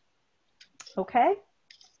found. Okay?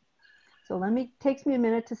 So takes me a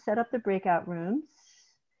minute to set up the breakout rooms.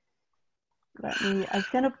 I was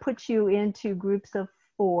going to put you into groups of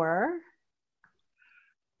 4.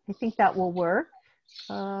 I think that will work.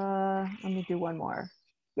 Let me do one more.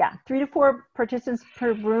 Yeah, 3 to 4 participants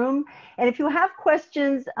per room. And if you have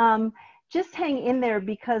questions, just hang in there,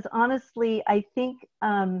 because honestly, I think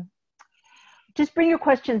just bring your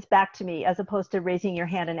questions back to me as opposed to raising your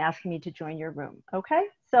hand and asking me to join your room. Okay,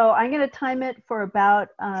 so I'm going to time it for about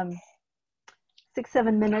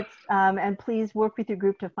 6-7 minutes, and please work with your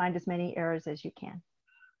group to find as many errors as you can.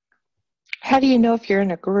 How do you know if you're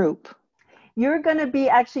in a group? You're going to be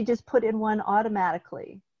actually just put in one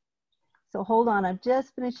automatically. So hold on, I'm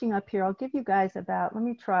just finishing up here. I'll give you guys about, let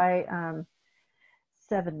me try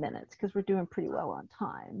 7 minutes, because we're doing pretty well on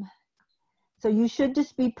time. So you should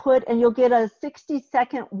just be put, and you'll get a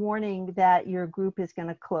 60-second warning that your group is going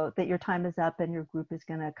to close, that your time is up and your group is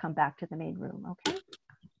going to come back to the main room, okay?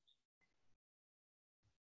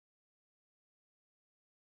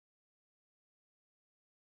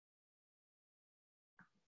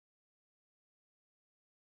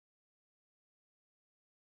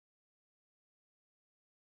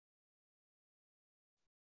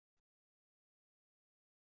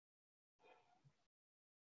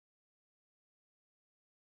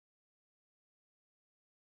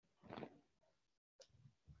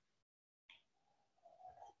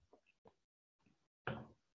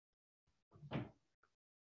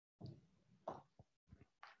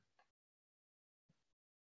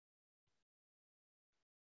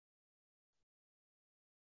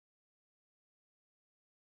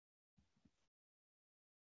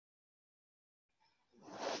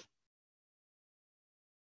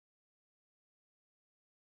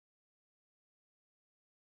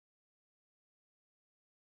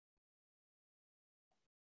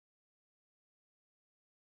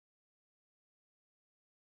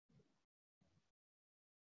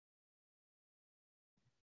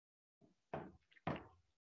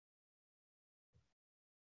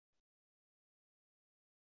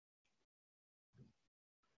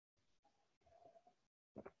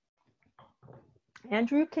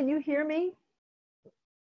 Andrew, can you hear me?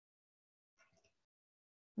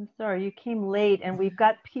 I'm sorry, you came late, and we've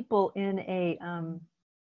got people in a...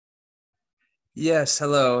 Yes,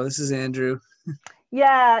 hello, this is Andrew.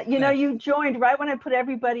 Yeah, you know, you joined right when I put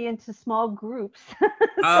everybody into small groups. So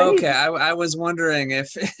oh, okay, I was wondering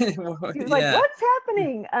if... You're like, what's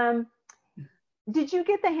happening? Did you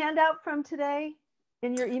get the handout from today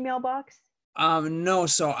in your email box? No,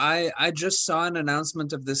 so I just saw an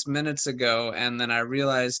announcement of this minutes ago, and then I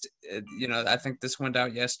realized, you know, I think this went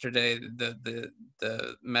out yesterday, the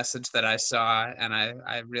message that I saw, and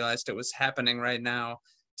I realized it was happening right now.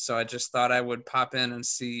 So I just thought I would pop in and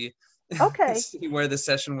see, okay. see where the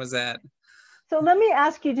session was at. So let me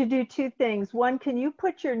ask you to do 2 things. One, can you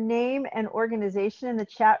put your name and organization in the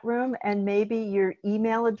chat room, and maybe your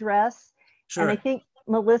email address? Sure. And I think,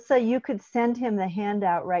 Melissa, you could send him the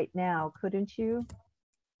handout right now, couldn't you?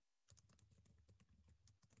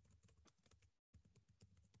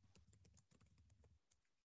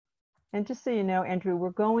 And just so you know, Andrew, we're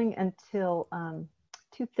going until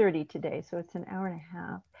 2:30 today, so it's an hour and a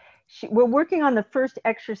half. We're working on the first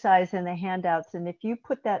exercise in the handouts, and if you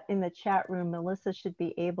put that in the chat room, Melissa should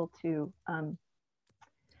be able to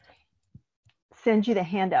send you the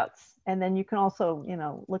handouts, and then you can also, you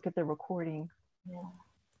know, look at the recording. Yeah.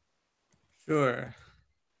 Sure.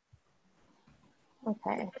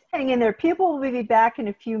 Okay. Just hang in there. People will be back in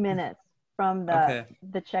a few minutes from the okay.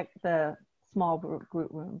 small group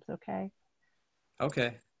rooms. Okay.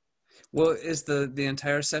 Okay. Well, is the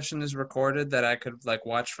entire session is recorded that I could like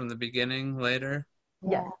watch from the beginning later?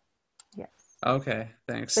 Yeah. Yes. Okay,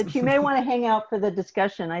 thanks. But you may want to hang out for the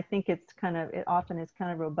discussion. I think it often is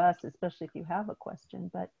kind of robust, especially if you have a question,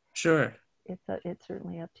 but sure. It's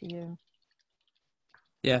certainly up to you.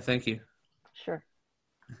 Yeah, thank you. Sure.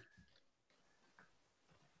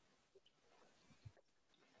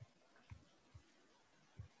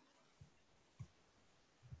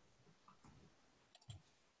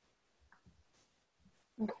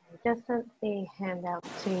 Okay, just sent the handout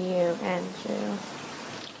to you, Andrew.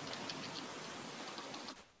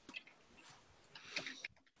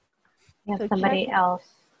 We have somebody else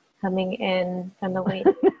coming in from the wait.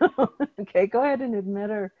 Okay, go ahead and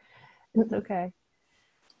admit her. It's okay.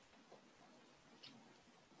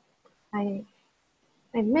 I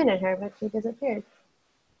admitted her, but she disappeared.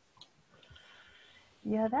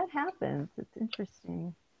 Yeah, that happens. It's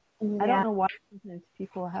interesting. Yeah. I don't know why sometimes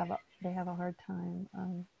people have a hard time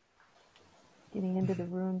getting into the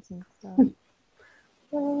rooms and stuff. I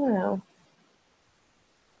don't know.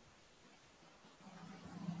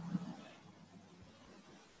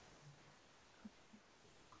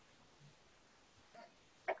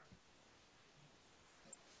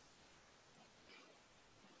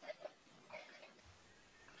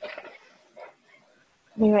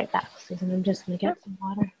 Be right back, Susan. I'm just gonna get some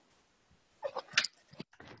water.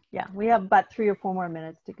 Yeah, we have about 3 or 4 more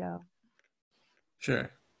minutes to go.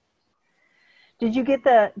 Sure. Did you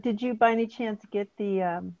by any chance get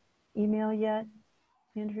the email yet,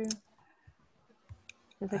 Andrew?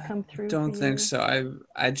 Does it come through? Don't think so.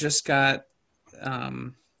 I just got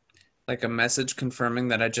like a message confirming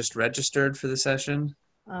that I just registered for the session.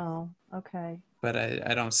 Oh, okay. But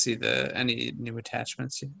I don't see any new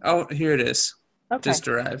attachments. Oh, here it is. Okay. Just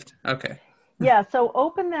arrived. Okay. Yeah, so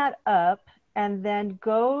open that up and then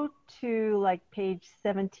go to like page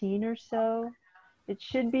 17 or so. It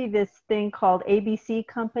should be this thing called ABC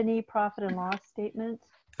Company Profit and Loss Statement.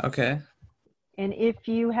 Okay. And if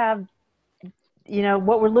you have,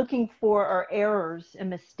 what we're looking for are errors and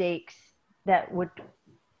mistakes that would,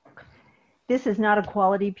 this is not a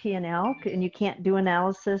quality P&L, and you can't do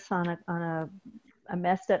analysis on a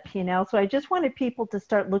messed up P&L. So I just wanted people to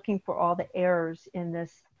start looking for all the errors in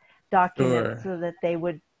this document so that they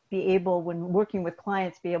would be able, when working with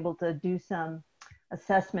clients, be able to do some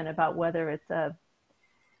assessment about whether it's a,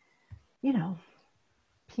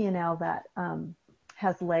 P&L that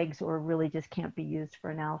has legs or really just can't be used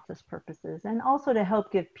for analysis purposes. And also to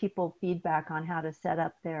help give people feedback on how to set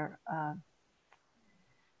up their,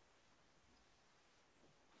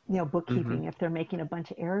 bookkeeping if they're making a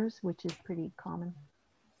bunch of errors, which is pretty common.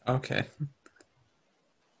 Okay.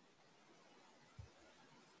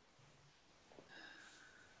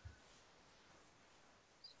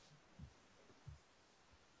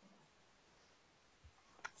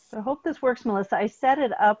 So I hope this works, Melissa. I set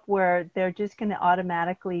it up where they're just going to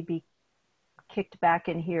automatically be kicked back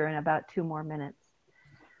in here in about 2 more minutes.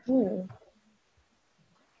 So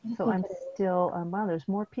I'm still, wow, there's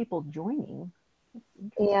more people joining.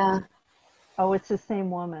 Yeah. Oh, it's the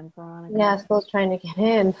same woman, Veronica. Yeah, still trying to get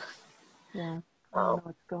in. Yeah, I don't know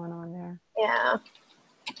what's going on there. Yeah.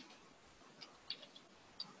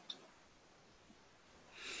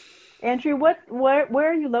 Andrew, where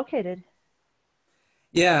are you located?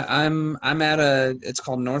 Yeah, I'm at it's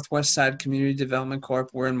called Northwest Side Community Development Corp.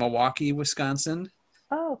 We're in Milwaukee, Wisconsin.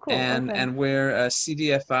 Oh, cool. And we're a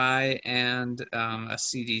CDFI and a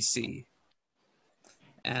CDC.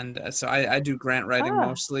 And so I do grant writing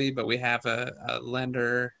mostly, but we have a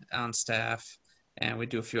lender on staff, and we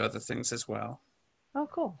do a few other things as well. Oh,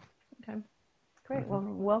 cool. Okay, great. Well,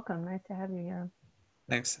 welcome. Nice to have you here.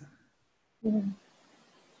 Thanks. I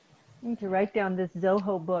need to write down this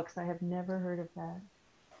Zoho books. I have never heard of that.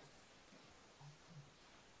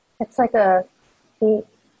 It's like well,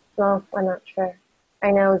 I'm not sure.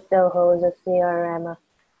 I know Zoho is a CRM, a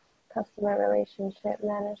customer relationship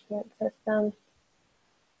management system.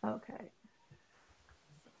 Okay.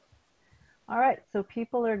 All right, so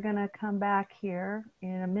people are going to come back here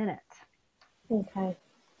in a minute. Okay.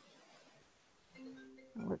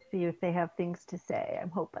 Let's see if they have things to say.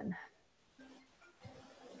 I'm hoping.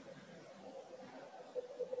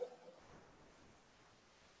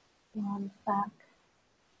 One back.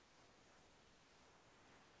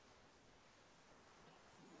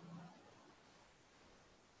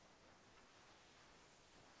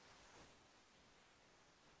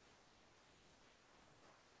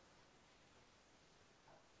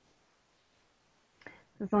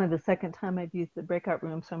 This is only the second time I've used the breakout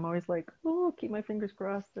room, so I'm always like, oh, keep my fingers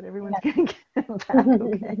crossed that everyone's going to get back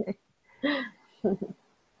okay.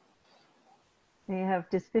 And you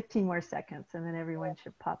have just 15 more seconds, and then everyone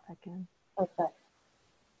should pop back in. Okay.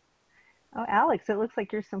 Oh, Alex, it looks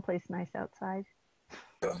like you're someplace nice outside.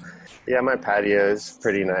 Yeah, my patio is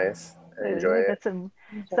pretty nice. I enjoy it. Got some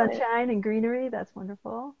sunshine and greenery. That's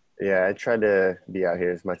wonderful. Yeah, I try to be out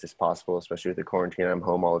here as much as possible, especially with the quarantine. I'm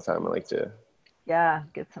home all the time. I like to. Yeah,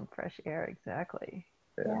 get some fresh air. Exactly.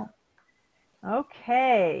 Yeah.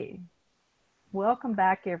 Okay. Welcome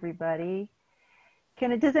back, everybody.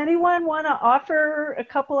 Does anyone want to offer a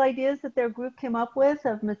couple ideas that their group came up with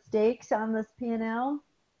of mistakes on this P&L?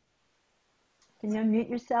 Can you unmute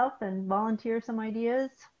yourself and volunteer some ideas?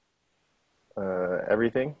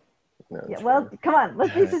 Everything? No, yeah, well, come on,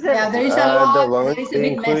 let's be specific. Yeah, there is a lot. The loan, there is a they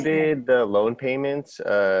big included the loan payments,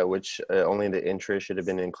 which only the interest should have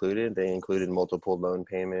been included. They included multiple loan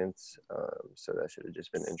payments, so that should have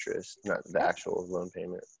just been interest, not the actual loan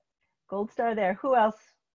payment. Gold star there. Who else?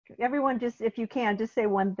 Everyone, just if you can, just say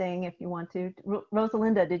one thing if you want to.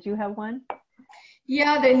 Rosalinda, did you have one?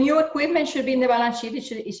 Yeah, the new equipment should be in the balance sheet.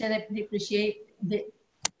 It should depreciate. It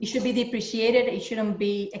should be depreciated. It shouldn't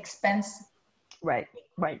be expense. Right,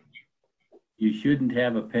 right. You shouldn't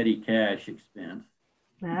have a petty cash expense.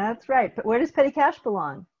 That's right. But where does petty cash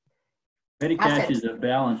belong? Petty cash is a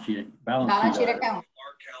balance sheet. Balance sheet account.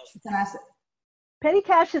 It's an asset. Petty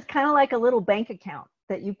cash is kind of like a little bank account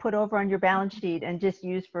that you put over on your balance sheet and just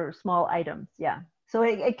use for small items. Yeah. So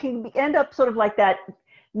it can end up sort of like that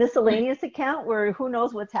miscellaneous account where who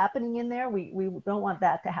knows what's happening in there. We don't want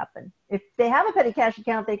that to happen. If they have a petty cash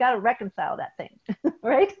account, they got to reconcile that thing,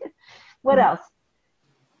 right? What else?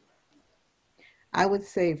 I would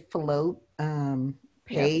say float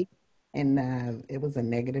paid, and it was a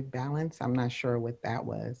negative balance. I'm not sure what that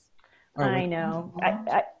was. I know.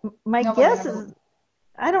 My guess is,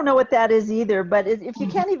 I don't know what that is either, but if you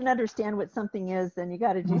can't even understand what something is, then you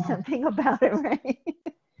got to do something about it, right?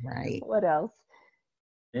 Right. What else?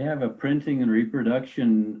 They have a printing and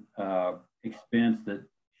reproduction expense that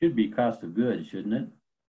should be cost of goods, shouldn't it?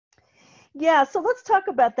 Yeah, so let's talk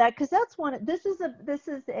about that, because that's one. This is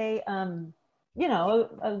a you know,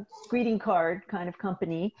 a greeting card kind of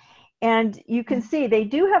company, and you can see they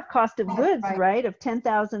do have cost of goods, right, of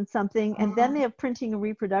 10,000 something, and then they have printing and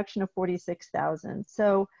reproduction of 46,000.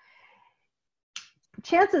 So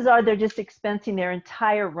chances are they're just expensing their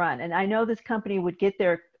entire run. And I know this company would get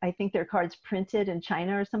I think their cards printed in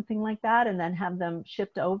China or something like that, and then have them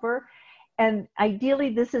shipped over. And ideally,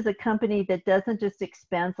 this is a company that doesn't just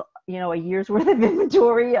expense, you know, a year's worth of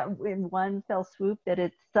inventory in one fell swoop, that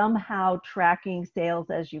it's somehow tracking sales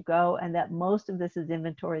as you go, and that most of this is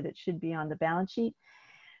inventory that should be on the balance sheet.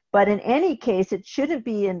 But in any case, it shouldn't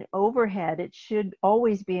be in overhead. It should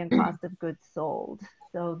always be in cost of goods sold.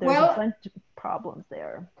 So there's a bunch of problems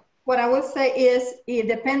there. What I would say is,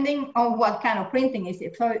 depending on what kind of printing is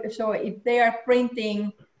it. So if they are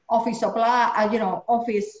printing office supply, you know,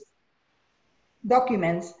 office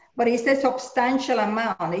documents, but it's a substantial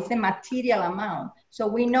amount, it's a material amount, so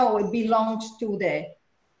we know it belongs to the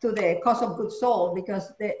cost of goods sold,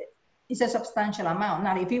 because it's a substantial amount.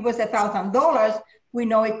 Now if it was $1,000, we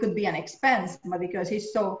know it could be an expense, but because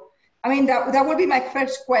it's so, I mean, that would be my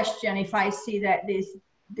first question if I see that this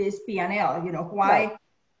P&L, you know, why? Right.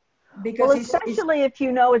 Because well, especially if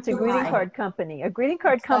you know it's a greeting card company. A greeting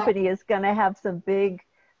card company is going to have some big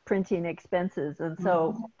printing expenses, and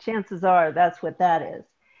so chances are that's what that is.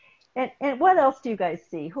 And what else do you guys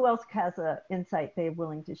see? Who else has an insight they're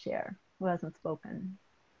willing to share? Who hasn't spoken?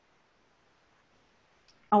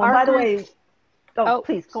 Oh, and by the way,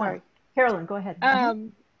 please go on. Carolyn, go ahead.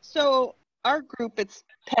 So our group, it's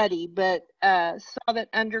petty, but saw that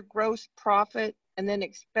under gross profit and then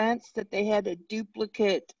expense that they had a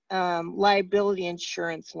duplicate liability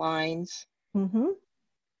insurance lines.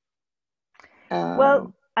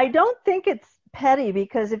 Well, I don't think it's petty,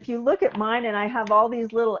 because if you look at mine, and I have all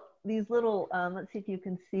these little let's see if you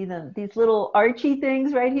can see them, these little Archie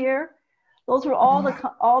things right here. Those were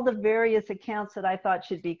all the various accounts that I thought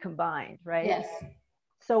should be combined, right? Yes.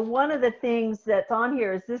 So one of the things that's on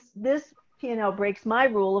here is this P&L breaks my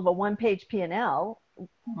rule of a one-page P&L.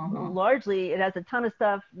 Largely, it has a ton of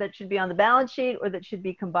stuff that should be on the balance sheet or that should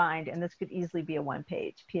be combined, and this could easily be a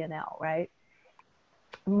one-page P&L, right?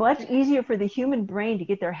 Much easier for the human brain to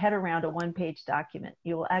get their head around a one-page document.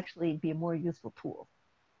 You will actually be a more useful tool.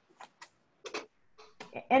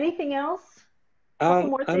 Anything else? A couple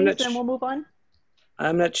more things, then we'll move on.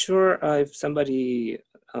 I'm not sure if somebody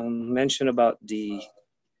mentioned about the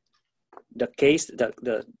case,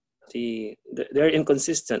 they're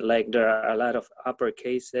inconsistent. Like there are a lot of upper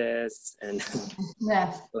cases, and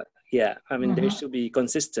yeah, I mean they should be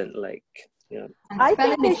consistent. Like, you know.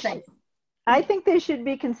 I think they should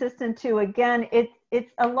be consistent too. Again,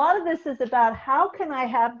 it's a lot of this is about how can I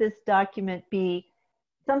have this document be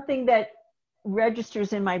something that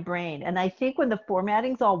registers in my brain. And I think when the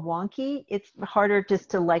formatting's all wonky, it's harder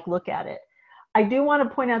just to like look at it. I do want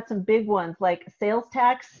to point out some big ones like sales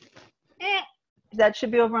tax. That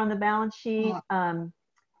should be over on the balance sheet. What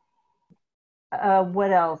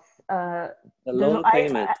else? The loan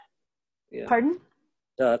payment. Pardon?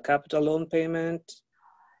 The capital loan payment.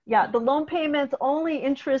 Yeah, the loan payments, only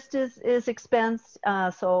interest is expense.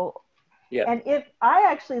 Yeah. And if I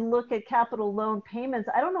actually look at capital loan payments,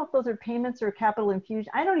 I don't know if those are payments or capital infusion.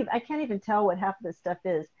 I can't even tell what half of this stuff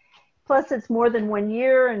is. Plus, it's more than 1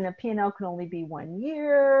 year, and the P&L can only be 1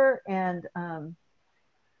 year. And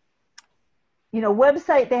you know,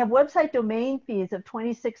 they have website domain fees of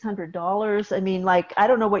 $2,600. I mean, like, I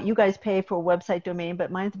don't know what you guys pay for a website domain, but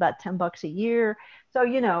mine's about $10 a year. So,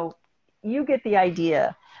 you know, you get the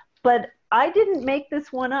idea. But I didn't make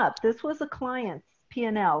this one up. This was a client's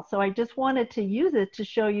P&L. So I just wanted to use it to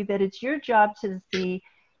show you that it's your job to see,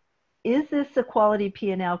 is this a quality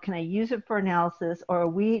P&L? Can I use it for analysis? Or are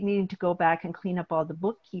we needing to go back and clean up all the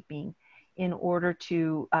bookkeeping in order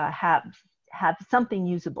to have something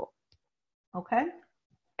usable? Okay.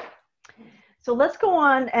 So let's go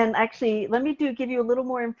on, and actually let me give you a little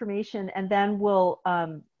more information, and then we'll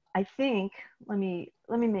I think, let me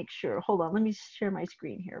make sure. Hold on, let me share my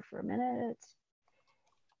screen here for a minute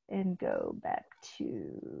and go back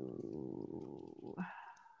to,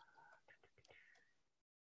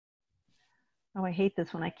 oh, I hate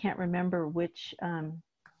this one. I can't remember which,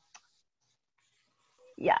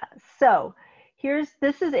 yeah, so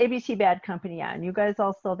this is ABC Bad Company, yeah, and you guys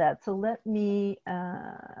all saw that. So let me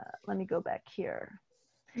go back here.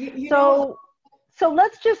 So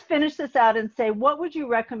let's just finish this out and say, what would you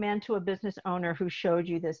recommend to a business owner who showed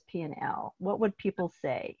you this P&L? What would people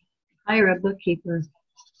say? Hire a bookkeeper.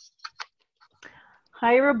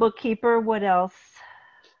 Hire a bookkeeper. What else?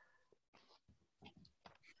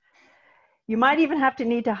 You might even have to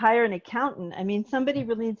need to hire an accountant. I mean, somebody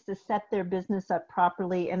really needs to set their business up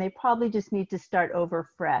properly, and they probably just need to start over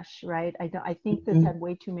fresh, right? I think this had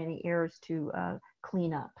way too many errors to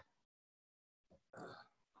clean up.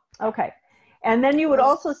 Okay. And then you would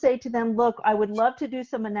also say to them, look, I would love to do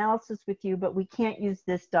some analysis with you, but we can't use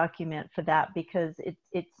this document for that because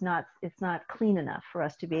it's not clean enough for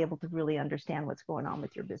us to be able to really understand what's going on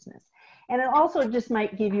with your business. And it also just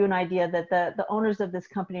might give you an idea that the owners of this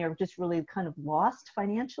company are just really kind of lost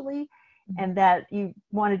financially, and that you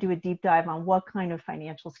want to do a deep dive on what kind of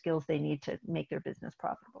financial skills they need to make their business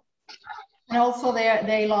profitable. And also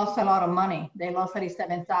they lost a lot of money. They lost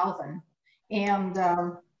 37,000.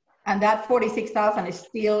 And that 46,000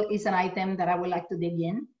 is an item that I would like to dig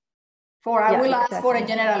in for. I will ask for a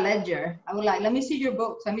general ledger. I would like, let me see your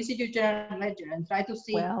books, let me see your general ledger, and try to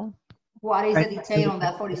see what is the detail on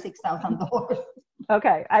that $46,000.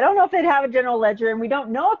 Okay, I don't know if they'd have a general ledger, and we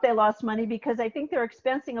don't know if they lost money because I think they're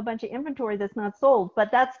expensing a bunch of inventory that's not sold,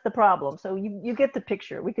 but that's the problem. So you get the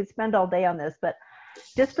picture. We could spend all day on this, but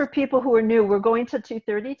just for people who are new, we're going to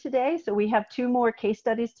 2:30 today, so we have 2 more case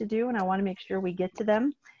studies to do, and I want to make sure we get to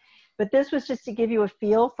them. But this was just to give you a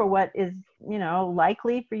feel for what is, you know,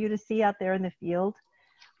 likely for you to see out there in the field.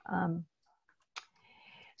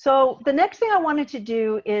 So the next thing I wanted to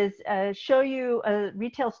do is show you a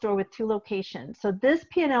retail store with 2 locations. So this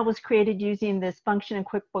P&L was created using this function in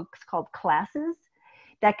QuickBooks called classes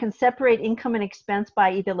that can separate income and expense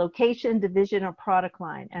by either location, division, or product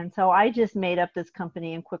line. And so I just made up this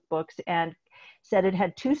company in QuickBooks and said it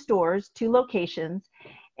had 2 stores, 2 locations.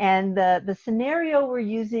 And the scenario we're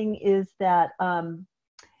using is that,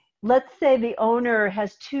 let's say the owner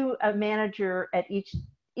has a manager at each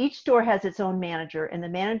store has its own manager, and the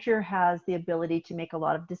manager has the ability to make a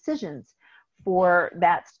lot of decisions for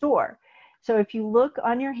that store. So if you look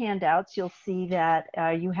on your handouts, you'll see that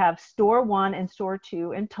you have store 1 and store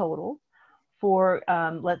 2 in total for,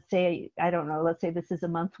 let's say, I don't know, let's say this is a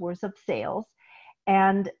month's worth of sales.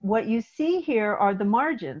 And what you see here are the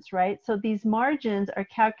margins, right? So these margins are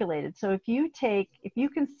calculated. So if you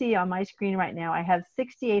can see on my screen right now, I have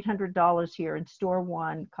 $6,800 here in store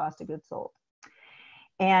 1 cost of goods sold.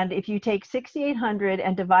 And if you take 6,800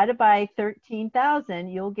 and divide it by 13,000,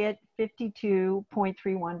 you'll get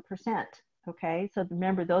 52.31%. Okay, so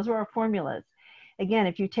remember, those are our formulas. Again,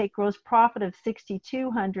 if you take gross profit of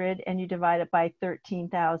 6,200 and you divide it by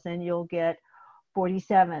 13,000, you'll get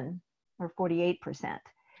 47 or 48%.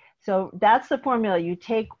 So that's the formula. You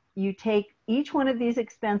take each one of these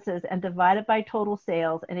expenses and divide it by total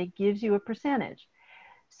sales, and it gives you a percentage.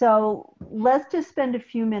 So let's just spend a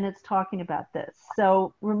few minutes talking about this.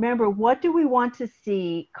 So remember, what do we want to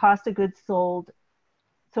see cost of goods sold?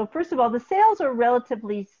 So first of all, the sales are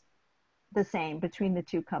relatively the same between the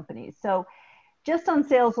 2 companies. So just on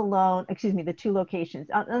sales alone, excuse me, the 2 locations,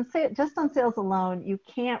 just on sales alone, you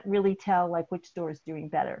can't really tell like which store is doing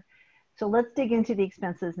better. So let's dig into the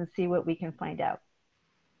expenses and see what we can find out.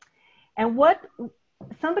 And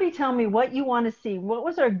somebody tell me what you want to see. What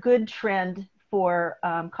was our good trend for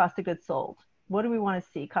cost of goods sold? What do we want to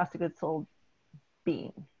see cost of goods sold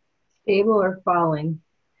being? Stable or falling?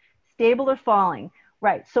 Stable or falling,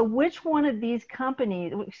 right. So which one of these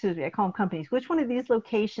companies, excuse me, I call them companies, which one of these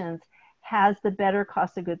locations has the better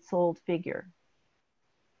cost of goods sold figure?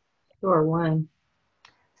 Store 1.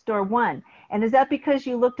 Store 1. And is that because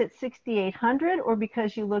you looked at 6,800 or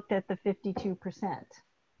because you looked at the 52%?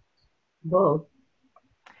 Both.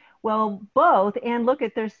 Well, both, and look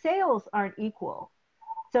at their sales aren't equal.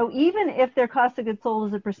 So even if their cost of goods sold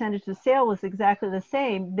as a percentage of sale was exactly the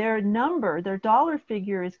same, their dollar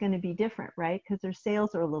figure is going to be different, right? Because their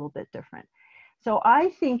sales are a little bit different. So I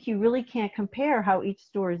think you really can't compare how each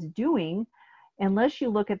store is doing unless you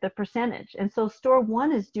look at the percentage. And so store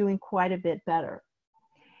 1 is doing quite a bit better.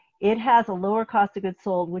 It has a lower cost of goods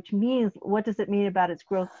sold, which means, what does it mean about its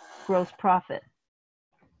gross profit?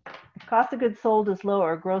 If cost of goods sold is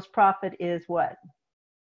lower, gross profit is what?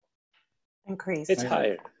 Increase. It's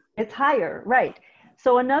higher. It's higher, right.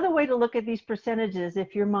 So another way to look at these percentages,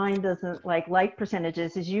 if your mind doesn't like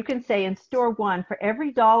percentages, is you can say in store one, for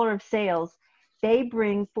every dollar of sales, they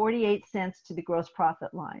bring 48 cents to the gross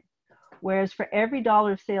profit line. Whereas for every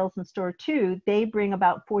dollar of sales in store two, they bring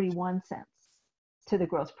about 41 cents to the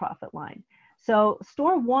gross profit line. So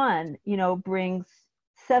store one, you know, brings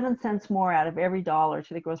 7 cents more out of every dollar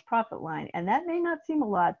to the gross profit line. And that may not seem a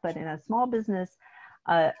lot, but in a small business,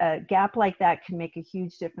 a gap like that can make a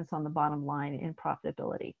huge difference on the bottom line in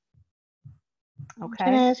profitability. Okay.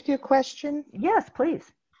 Can I ask you a question? Yes,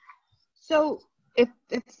 please. So if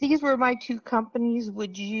these were my two companies,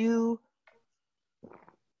 would you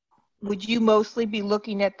mostly be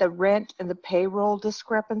looking at the rent and the payroll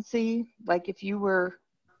discrepancy? Like if you were,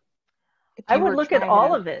 I would look at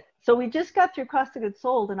all of it. So we just got through cost of goods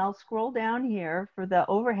sold, and I'll scroll down here for the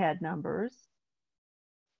overhead numbers.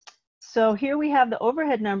 So here we have the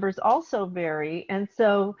overhead numbers also vary. And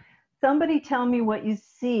so somebody tell me what you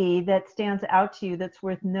see that stands out to you that's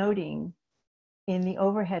worth noting in the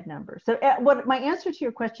overhead numbers. So what my answer to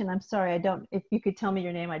your question, I'm sorry, I don't, if you could tell me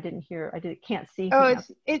your name, I didn't hear, can't see. Oh,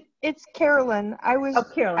 it's Carolyn.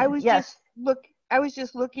 Carolyn, yes. I was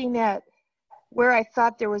just looking at where I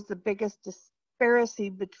thought there was the biggest disparity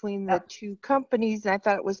between the two companies, and I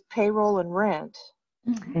thought it was payroll and rent.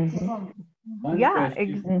 Yeah,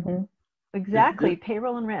 exactly.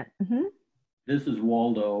 Payroll and rent. This is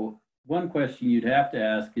Waldo. One question you'd have to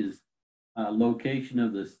ask is location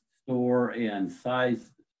of the store and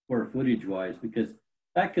size square footage wise, because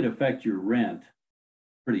that could affect your rent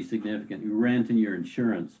pretty significant, your rent and your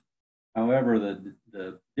insurance. However,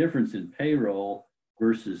 the difference in payroll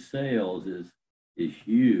versus sales is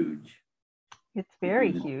huge. It's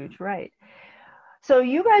very huge, right? So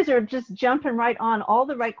you guys are just jumping right on all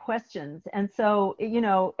the right questions. And so, you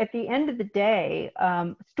know, at the end of the day,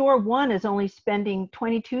 store one is only spending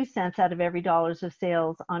 22 cents out of every dollars of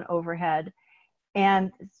sales on overhead.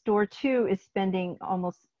 And store two is spending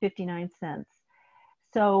almost 59 cents.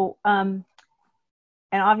 So, and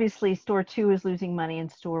obviously store two is losing money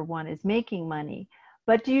and store one is making money.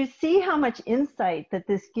 But do you see how much insight that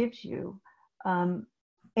this gives you?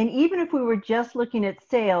 And even if we were just looking at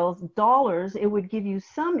sales dollars, it would give you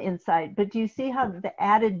some insight. But do you see how the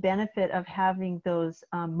added benefit of having those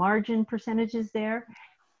margin percentages there,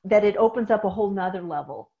 that it opens up a whole nother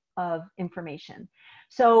level of information?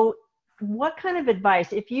 So what kind of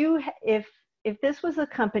advice, if this was a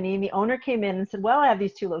company and the owner came in and said, well, I have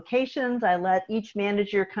these two locations, I let each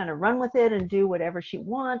manager kind of run with it and do whatever she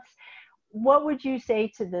wants, what would you say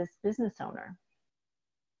to this business owner?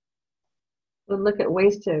 We'll look at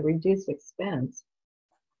ways to reduce expense.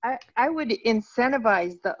 I would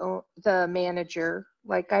incentivize the manager.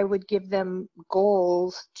 Like I would give them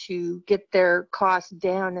goals to get their costs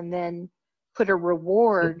down, and then put a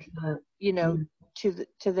reward, you know,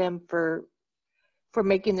 to them for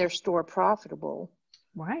making their store profitable.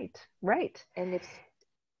 Right, right. And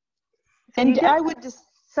I would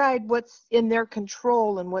decide what's in their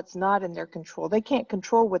control and what's not in their control. They can't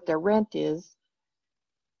control what their rent is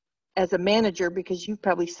as a manager, because you've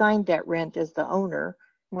probably signed that rent as the owner,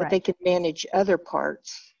 but they can manage other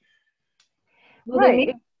parts. Well,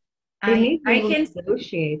 right. They need to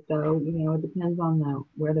negotiate, though. You know, it depends on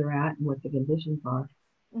where they're at and what the conditions are.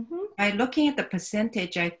 By looking at the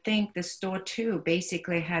percentage, I think the store two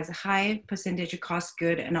basically has a high percentage of cost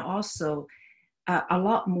good, and also a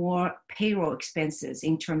lot more payroll expenses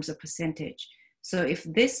in terms of percentage. So if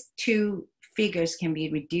these two figures can be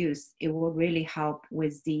reduced, it will really help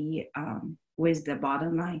with the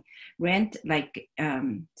bottom line. Rent, like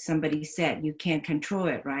somebody said, you can't control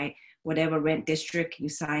it, right? Whatever rent district you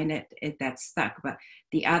sign that's stuck. But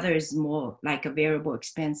the other is more like a variable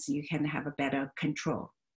expense. You can have a better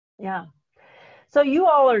control. Yeah. So you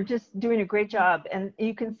all are just doing a great job, and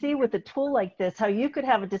you can see with a tool like this how you could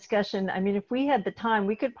have a discussion. I mean, if we had the time,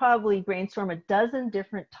 we could probably brainstorm a dozen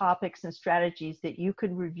different topics and strategies that you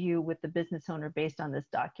could review with the business owner based on this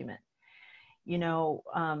document. You know,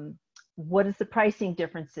 what is the pricing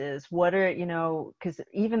differences? What are, you know, because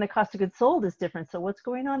even the cost of goods sold is different. So what's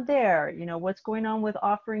going on there? You know, what's going on with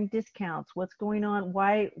offering discounts? What's going on?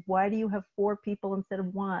 Why do you have 4 people instead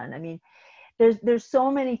of 1? I mean, there's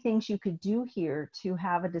so many things you could do here to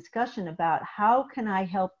have a discussion about how can I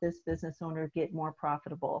help this business owner get more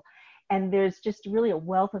profitable. And there's just really a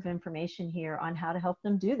wealth of information here on how to help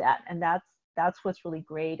them do that. And that's what's really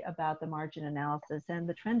great about the margin analysis and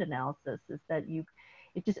the trend analysis, is that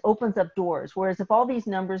it just opens up doors. Whereas if all these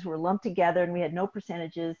numbers were lumped together and we had no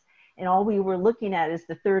percentages, and all we were looking at is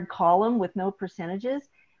the third column with no percentages,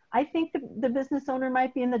 I think the business owner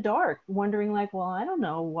might be in the dark, wondering like, well, I don't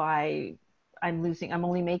know why I'm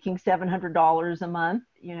only making $700 a month,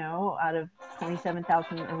 you know, out of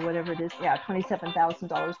 27,000 or whatever it is. Yeah,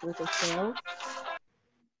 $27,000 worth of sales.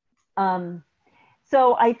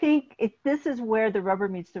 So I think this is where the rubber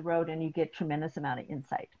meets the road and you get tremendous amount of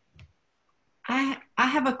insight. I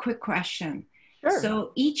have a quick question. Sure.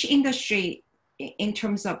 So each industry in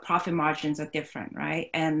terms of profit margins are different, right?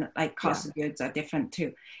 And like cost of goods are different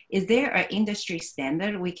too. Is there an industry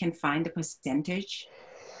standard we can find the percentage?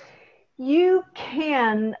 You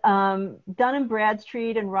can. Dun &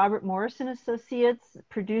 Bradstreet and Robert Morris and Associates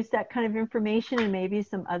produce that kind of information, and maybe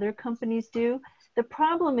some other companies do. The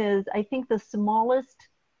problem is, I think the smallest,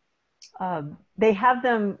 they have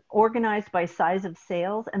them organized by size of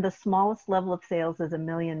sales, and the smallest level of sales is $1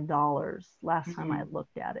 million last time I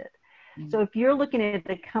looked at it. So if you're looking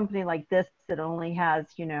at a company like this that only has,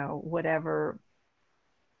 you know, whatever,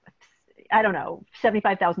 I don't know,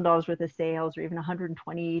 $75,000 worth of sales or even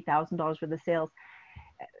 $120,000 worth of sales,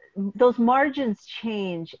 those margins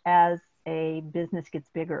change as a business gets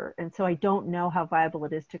bigger. And so I don't know how viable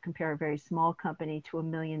it is to compare a very small company to $1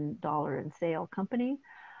 million in sale company.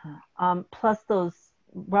 Plus those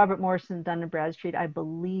Robert Morrison, Dun & Bradstreet, I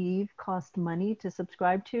believe cost money to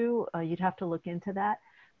subscribe to. You'd have to look into that.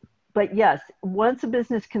 But yes, once a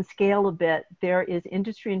business can scale a bit, there is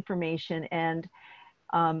industry information, and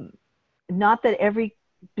not that every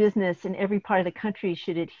business in every part of the country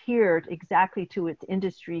should adhere exactly to its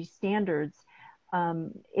industry standards.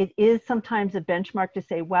 It is sometimes a benchmark to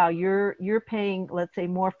say, wow, you're paying, let's say,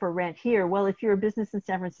 more for rent here. Well, if you're a business in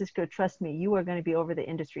San Francisco, trust me, you are going to be over the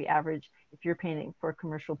industry average if you're paying for a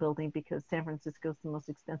commercial building, because San Francisco is the most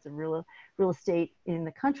expensive real estate in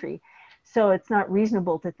the country. So it's not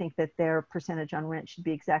reasonable to think that their percentage on rent should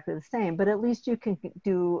be exactly the same, but at least you can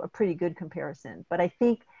do a pretty good comparison. But I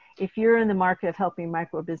think if you're in the market of helping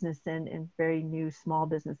micro business and very new small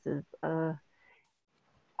businesses,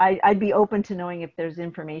 I'd be open to knowing if there's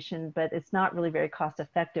information, but it's not really very cost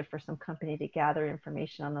effective for some company to gather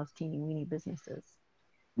information on those teeny weeny businesses.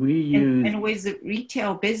 We use and with the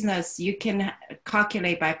retail business, you can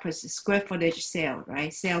calculate by per square footage sale,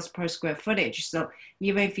 right? Sales per square footage. So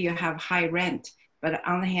even if you have high rent, but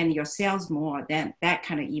on the hand your sales more, then that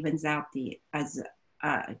kind of evens out as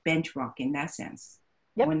a benchmark in that sense.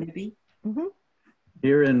 Yep. Wouldn't it be? Mm-hmm.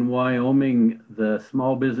 Here in Wyoming, the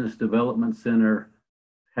Small Business Development Center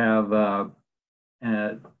have a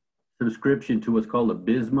subscription to what's called a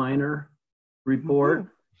BizMiner report.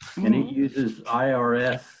 Mm-hmm. And it uses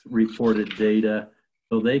IRS reported data,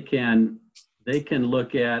 so they can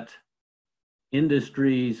look at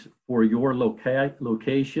industries for your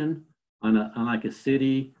location on like a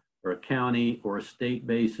city or a county or a state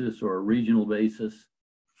basis or a regional basis,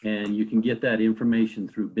 and you can get that information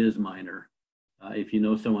through BizMiner if you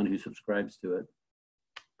know someone who subscribes to it.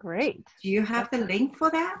 Great. Do you have the link for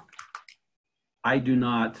that? I do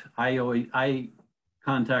not. I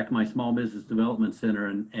contact my Small Business Development Center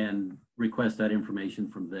and request that information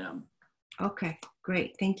from them. Okay,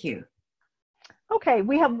 great. Thank you. Okay,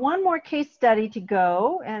 we have one more case study to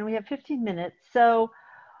go, and we have 15 minutes. So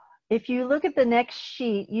if you look at the next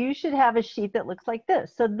sheet, you should have a sheet that looks like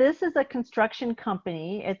this. So this is a construction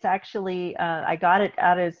company. It's actually, I got it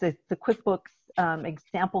out as the QuickBooks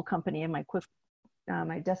example company in my QuickBooks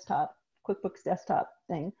desktop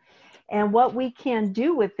thing. And what we can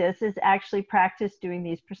do with this is actually practice doing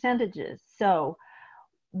these percentages. So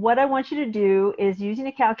what I want you to do is, using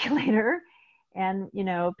a calculator and, you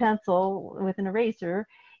know, pencil with an eraser,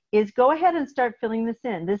 is go ahead and start filling this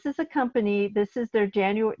in. This is a company, this is their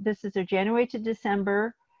January to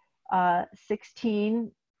December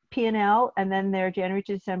 16 P&L, and then their January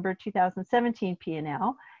to December 2017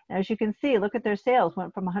 P&L. As you can see, look at their sales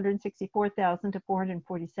went from 164,000 to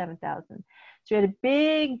 447,000. So we had a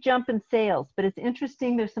big jump in sales, but it's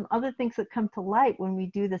interesting. There's some other things that come to light when we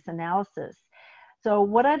do this analysis. So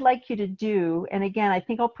what I'd like you to do, and again, I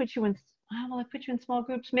think I'll put you in small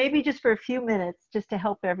groups, maybe just for a few minutes, just to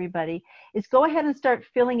help everybody, is go ahead and start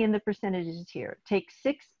filling in the percentages here. Take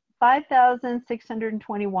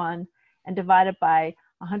 5,621 and divide it by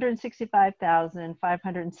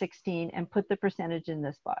 165,516 and put the percentage in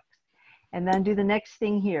this box. And then do the next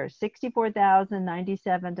thing here,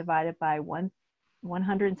 64,097 divided by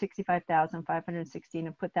 165,516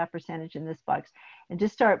 and put that percentage in this box. And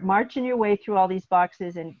just start marching your way through all these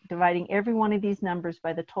boxes and dividing every one of these numbers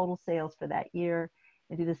by the total sales for that year.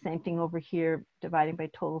 And do the same thing over here, dividing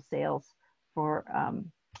by total sales for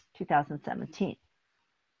 2017.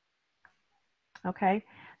 Okay,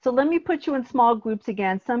 So let me put you in small groups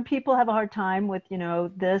again. Some people have a hard time with, you know,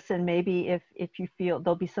 this, and maybe if you feel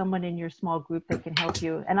there'll be someone in your small group that can help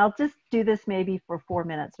you. And I'll just do this maybe for 4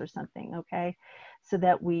 minutes or something, okay? So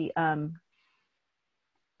that we,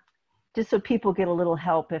 just so people get a little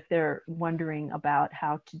help if they're wondering about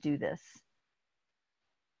how to do this.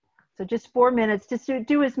 So just 4 minutes, just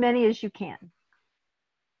do as many as you can.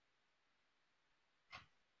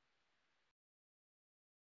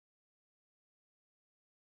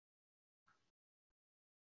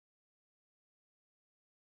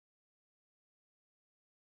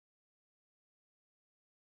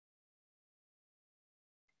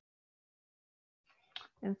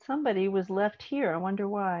 And somebody was left here. I wonder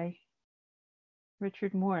why.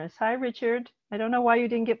 Richard Morris. Hi, Richard. I don't know why you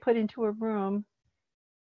didn't get put into a room.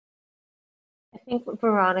 I think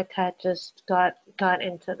Veronica just got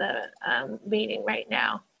into the meeting right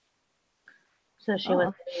now. So she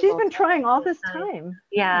was. She's been trying all this time.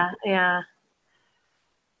 Yeah, yeah.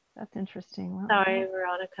 That's interesting. Well, sorry,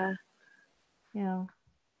 Veronica. Yeah.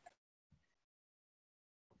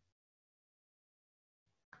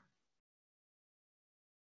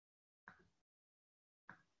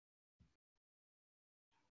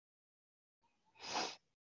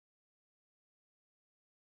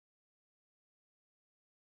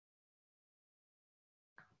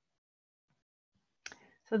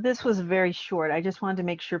 So this was very short. I just wanted to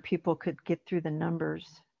make sure people could get through the numbers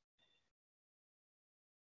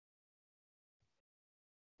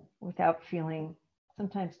without feeling,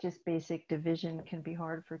 sometimes just basic division can be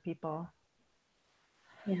hard for people.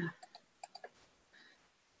 Yeah.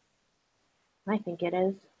 I think it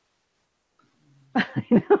is. I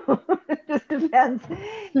know. It just depends.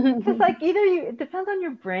 It's like either it depends on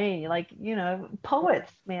your brain. Like, you know,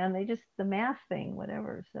 poets, man, they just, the math thing,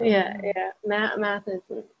 whatever. So yeah. Math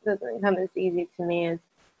doesn't come as easy to me as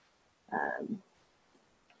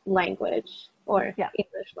language or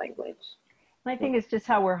English language. I think it's just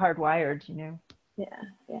how we're hardwired, you know. Yeah,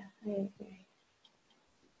 I agree.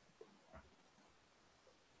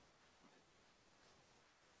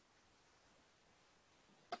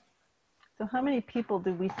 So how many people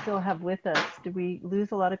do we still have with us? Did we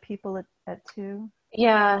lose a lot of people at 2?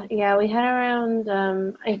 Yeah, we had around,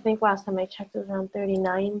 I think last time I checked it was around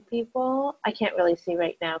 39 people. I can't really see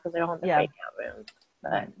right now because they're all in the breakout room.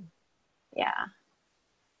 But yeah,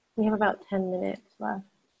 we have about 10 minutes left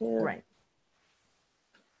too. Right.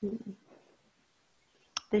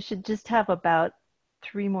 They should just have about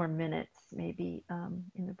 3 more minutes maybe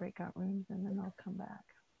in the breakout rooms, and then I'll come back.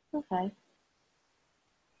 Okay.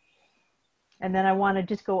 And then I want to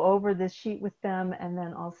just go over this sheet with them, and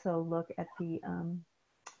then also look at the,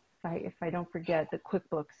 if I don't forget, the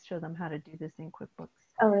QuickBooks, show them how to do this in QuickBooks.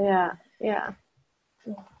 Oh, yeah.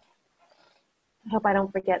 I hope I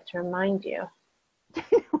don't forget to remind you.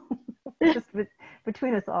 Just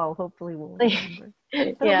between us all, hopefully we'll remember.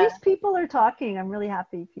 But at least people are talking. I'm really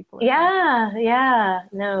happy people are talking. Yeah.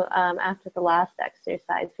 No, after the last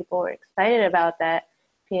exercise, people were excited about that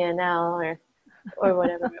P&L or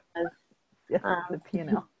whatever it was. Yes, the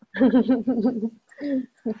P&L.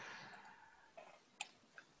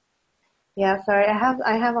 Yeah, sorry.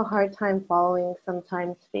 I have a hard time following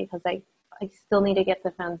sometimes because I still need to get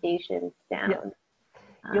the foundations down.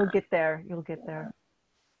 Yeah. You'll get there. You'll get there.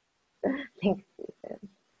 Thanks, Susan.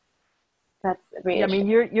 That's reassuring. I mean,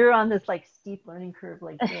 you're on this like steep learning curve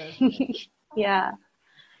like this. Yeah.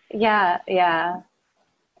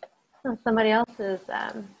 Oh, somebody else is.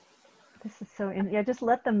 This is so. Just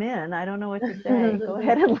let them in. I don't know what to say. Go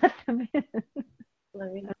ahead and let them in.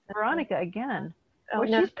 Veronica again. Oh,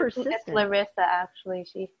 no, she's persistent. It's Larissa, actually.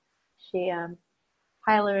 She.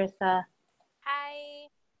 Hi, Larissa. Hi.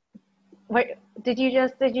 Did you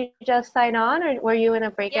just sign on, or were you in a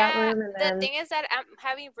breakout room? And then... The thing is that I'm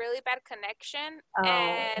having really bad connection,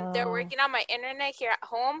 and they're working on my internet here at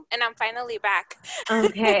home, and I'm finally back.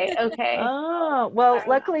 Okay. Oh, well,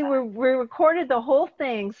 luckily we recorded the whole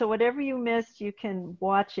thing, so whatever you missed, you can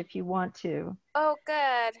watch if you want to. Oh,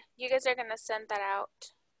 good. You guys are gonna send that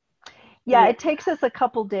out. Yeah, it takes us a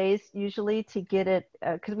couple days usually to get it,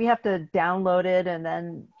 because we have to download it and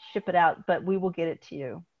then ship it out, but we will get it to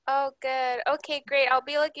you. Oh, good. Okay, great. I'll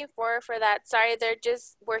be looking forward for that. Sorry, they're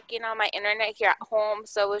just working on my internet here at home,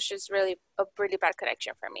 so it was just a really bad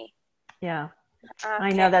connection for me. Yeah. Okay. I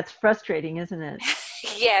know, that's frustrating, isn't it?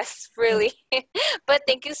 Yes, really. But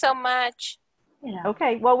thank you so much. Yeah.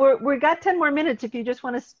 Okay, well, we got 10 more minutes if you just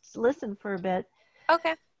want to listen for a bit.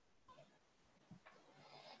 Okay.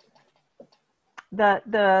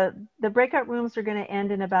 The breakout rooms are going to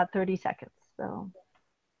end in about 30 seconds, so.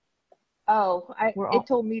 Oh, it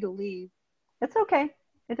told me to leave. It's okay.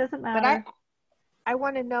 It doesn't matter. I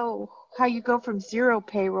want to know how you go from 0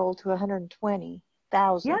 payroll to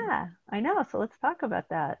 120,000. Yeah, I know. So let's talk about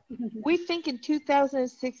that. We think in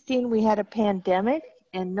 2016 we had a pandemic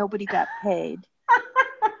and nobody got paid.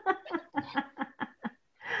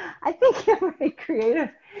 I think you have very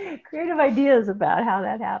creative ideas about how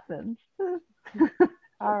that happens.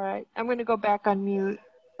 All right, I'm going to go back on mute.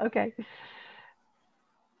 Okay.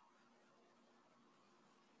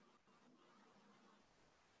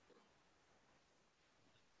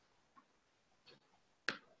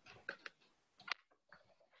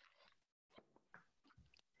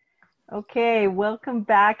 Okay, welcome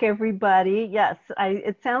back, everybody. Yes,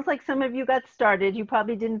 it sounds like some of you got started. You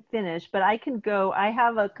probably didn't finish, but I can go. I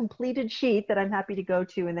have a completed sheet that I'm happy to go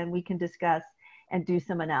to, and then we can discuss and do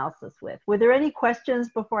some analysis with. Were there any questions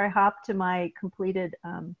before I hop to my completed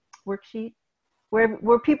worksheet?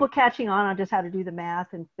 Were people catching on just how to do the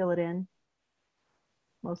math and fill it in,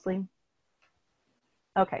 mostly?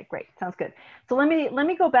 Okay, great, sounds good. So let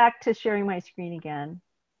me go back to sharing my screen again,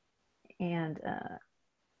 and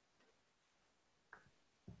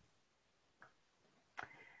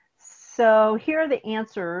so here are the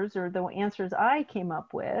answers, or the answers I came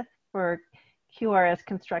up with for QRS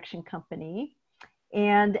Construction Company.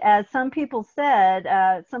 And as some people said,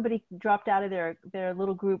 somebody dropped out of their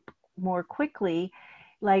little group more quickly.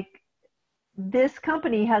 Like, this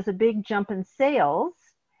company has a big jump in sales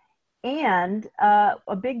and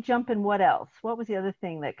a big jump in what else? What was the other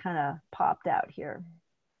thing that kind of popped out here?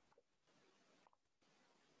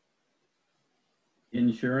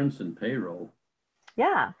 Insurance and payroll.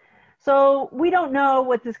 Yeah. So we don't know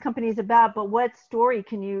what this company is about, but what story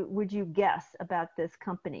would you guess about this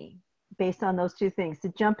company based on those two things, the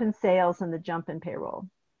jump in sales and the jump in payroll?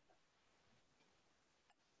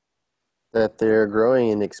 That they're growing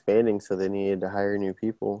and expanding, so they needed to hire new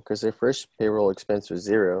people because their first payroll expense was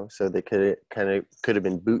 0. So they could have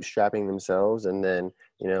been bootstrapping themselves, and then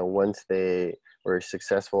once they were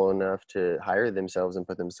successful enough to hire themselves and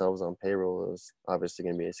put themselves on payroll, it was obviously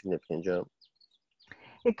going to be a significant jump.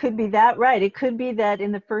 It could be that, right? It could be that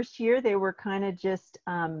in the first year they were kind of just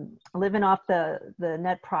living off the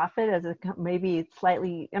net profit as maybe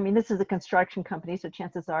slightly. I mean, this is a construction company, so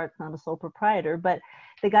chances are it's not a sole proprietor. But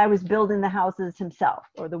the guy was building the houses himself,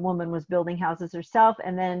 or the woman was building houses herself,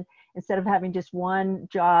 and then instead of having just one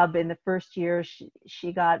job in the first year,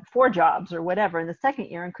 she got 4 jobs or whatever in the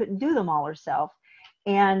second year, and couldn't do them all herself,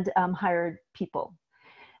 and hired people.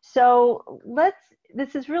 So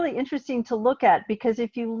this is really interesting to look at, because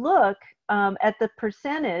if you look at the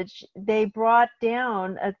percentage, they brought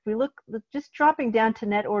down, if we look, just dropping down to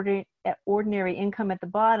net ordinary income at the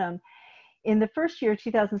bottom, in the first year,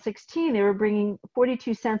 2016, they were bringing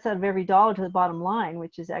 42 cents out of every dollar to the bottom line,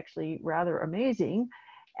 which is actually rather amazing,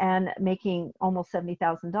 and making almost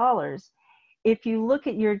 $70,000. If you look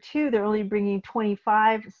at year 2, they're only bringing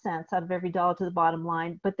 25 cents out of every dollar to the bottom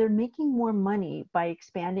line, but they're making more money by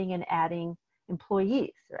expanding and adding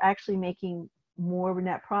employees. They're actually making more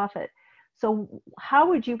net profit. So how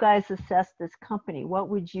would you guys assess this company? What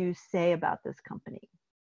would you say about this company,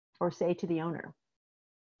 or say to the owner?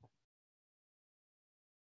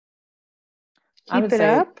 Keep it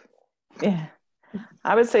up. Yeah.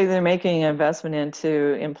 I would say they're making an investment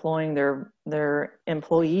into employing their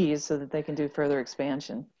employees so that they can do further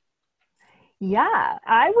expansion. Yeah,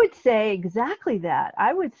 I would say exactly that.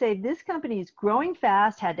 I would say this company is growing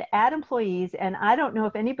fast, had to add employees, and I don't know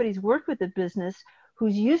if anybody's worked with a business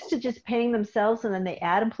who's used to just paying themselves and then they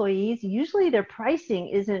add employees. Usually their pricing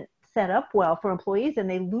isn't set up well for employees, and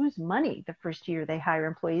they lose money the first year they hire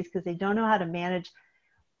employees because they don't know how to manage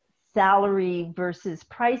salary versus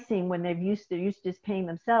pricing when they're used to just paying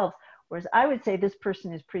themselves. Whereas I would say this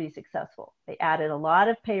person is pretty successful. They added a lot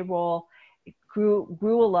of payroll, it grew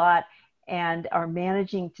a lot, and are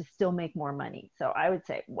managing to still make more money. So I would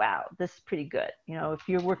say, wow, this is pretty good. If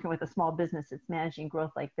you're working with a small business that's managing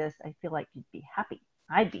growth like this, I feel like you'd be happy.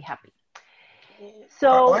 I'd be happy.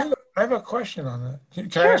 So I have a question on that. Can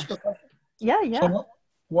sure. I ask a question? Yeah. So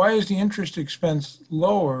why is the interest expense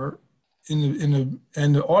lower and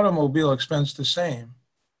the automobile expense the same?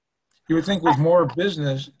 You would think with more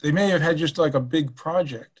business, they may have had just like a big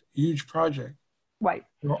project, huge project. Right.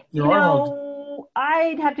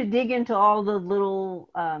 I'd have to dig into all the little,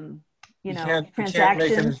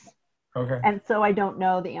 transactions. Okay. And so I don't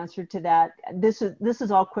know the answer to that. This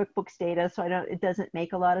is all QuickBooks data, so it doesn't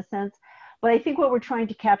make a lot of sense. But I think what we're trying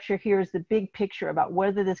to capture here is the big picture about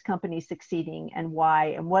whether this company is succeeding and why,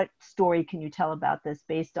 and what story can you tell about this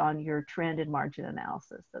based on your trend and margin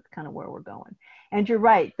analysis. That's kind of where we're going. And you're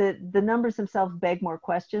right, the numbers themselves beg more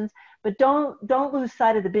questions, but don't lose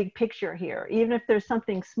sight of the big picture here. Even if there's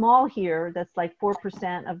something small here that's like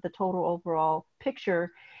 4% of the total overall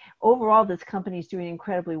picture, overall this company is doing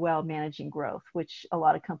incredibly well managing growth, which a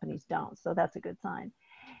lot of companies don't. So that's a good sign.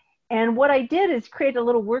 And what I did is create a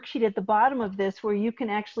little worksheet at the bottom of this where you can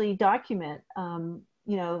actually document, you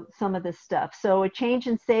know, some of this stuff. So a change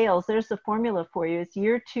in sales, there's the formula for you. It's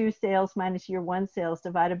year 2 sales minus year 1 sales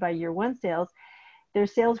divided by year 1 sales. Their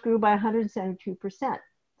sales grew by 172%.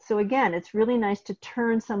 So again, it's really nice to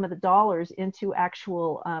turn some of the dollars into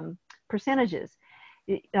actual percentages.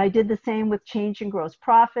 I did the same with change in gross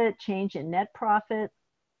profit, change in net profit.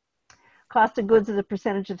 Cost of goods as a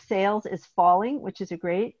percentage of sales is falling, which is a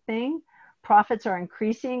great thing. Profits are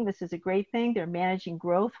increasing. This is a great thing. They're managing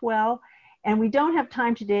growth well. And we don't have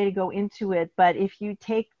time today to go into it, but if you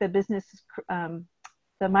take the business,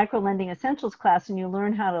 the micro lending essentials class and you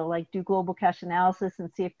learn how to like do global cash analysis and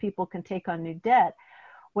see if people can take on new debt,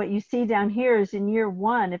 what you see down here is in year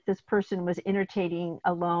 1, if this person was entertaining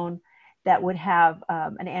a loan that would have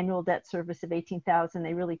an annual debt service of $18,000,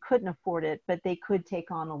 they really couldn't afford it, but they could take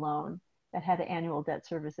on a loan that had an annual debt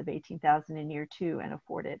service of $18,000 in year 2 and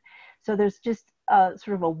afford it. So there's just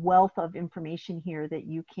sort of a wealth of information here that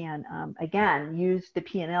you can, again, use the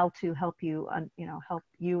P&L to help you, you know, help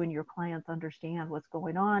you and your clients understand what's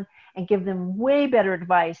going on and give them way better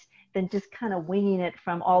advice than just kind of winging it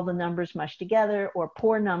from all the numbers mushed together or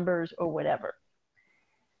poor numbers or whatever.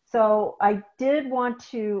 So I did want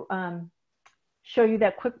to show you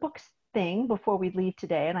that QuickBooks thing before we leave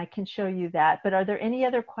today, and I can show you that. But are there any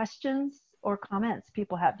other questions or comments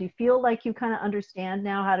people have? Do you feel like you kind of understand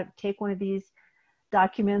now how to take one of these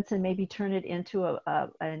documents and maybe turn it into an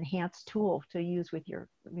enhanced tool to use with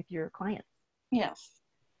your clients? Yes.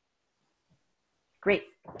 Great.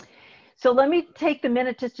 So let me take the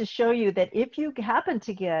minute just to show you that if you happen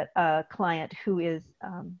to get a client who is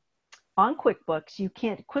on QuickBooks, you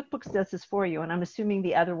can't, QuickBooks does this for you, and I'm assuming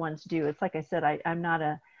the other ones do. It's like I said, I'm not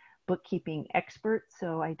a bookkeeping expert,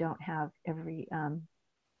 so I don't have every,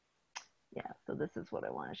 yeah, so this is what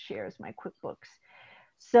I want to share is my QuickBooks.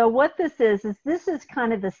 So what this is this is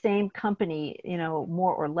kind of the same company, you know,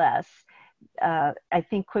 more or less. I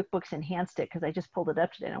think QuickBooks enhanced it because I just pulled it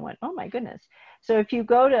up today and I went, oh my goodness. So if you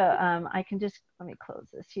go to, I can just, let me close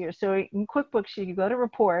this here. So in QuickBooks, you go to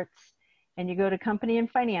reports and you go to company and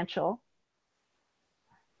financial,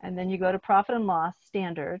 and then you go to profit and loss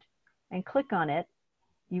standard and click on it.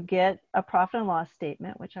 You get a profit and loss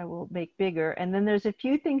statement, which I will make bigger. And then there's a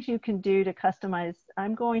few things you can do to customize.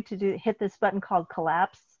 I'm going to hit this button called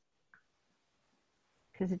collapse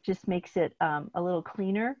because it just makes it a little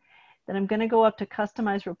cleaner. Then I'm going to go up to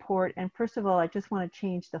customize report. And first of all, I just want to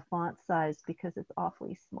change the font size because it's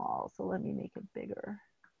awfully small. So let me make it bigger.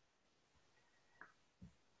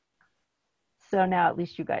 So now at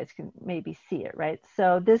least you guys can maybe see it, right?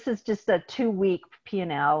 So this is just a 2-week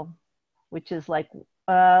P&L, which is like,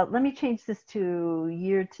 let me change this to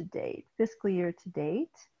year to date, fiscal year to date.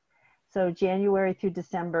 So January through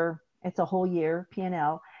December, it's a whole year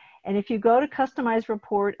P&L. And if you go to customize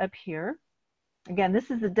report up here, again, this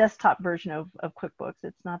is the desktop version of QuickBooks.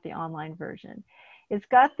 It's not the online version. It's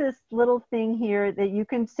got this little thing here that you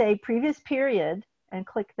can say previous period and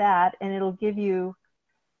click that, and it'll give you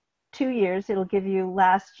 2 years. It'll give you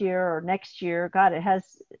last year or next year. God, it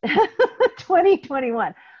has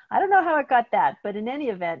 2021. I don't know how it got that, but in any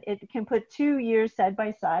event, it can put 2 years side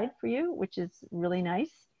by side for you, which is really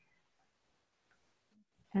nice.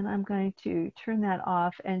 And I'm going to turn that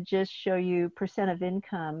off and just show you percent of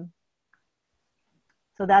income.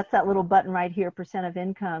 So that's that little button right here, percent of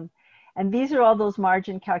income. And these are all those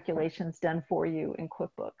margin calculations done for you in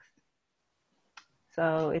QuickBooks.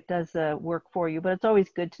 So it does the work for you, but it's always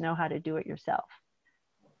good to know how to do it yourself.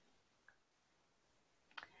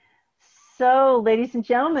 So ladies and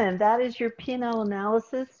gentlemen, that is your P&L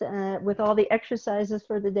analysis with all the exercises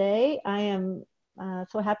for the day. I am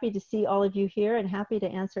so happy to see all of you here and happy to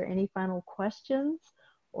answer any final questions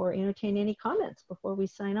or entertain any comments before we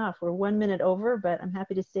sign off. We're 1 minute over, but I'm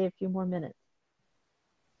happy to stay a few more minutes.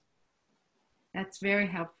 That's very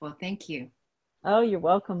helpful. Thank you. Oh, you're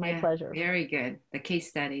welcome. My pleasure. Very good. The case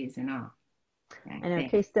studies and all. I know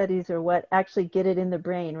case studies are what actually get it in the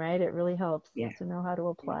brain, right? It really helps to know how to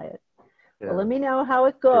apply it. Yeah. Well, let me know how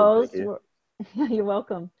it goes. You're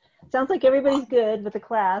welcome. Sounds like everybody's good with the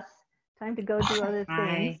class. Time to go do other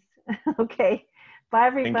things. Okay. Bye,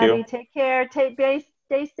 everybody. Take care. Stay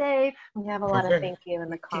Stay safe. We have a lot of thank you in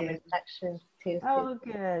the comment section too. Oh,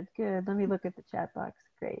 good, good. Let me look at the chat box.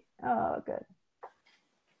 Great. Oh, good.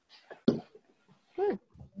 Good.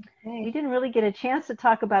 Okay. We didn't really get a chance to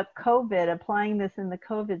talk about COVID, applying this in the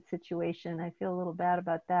COVID situation. I feel a little bad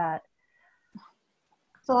about that.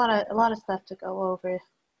 It's a lot of stuff to go over.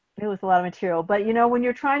 It was a lot of material, but you know, when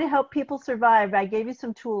you're trying to help people survive, I gave you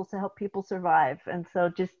some tools to help people survive. And so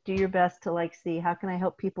just do your best to like see how can I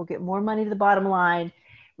help people get more money to the bottom line,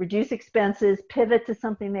 reduce expenses, pivot to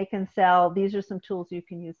something they can sell. These are some tools you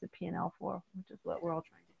can use the P&L for, which is what we're all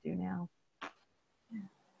trying to do now.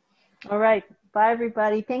 All right. Bye,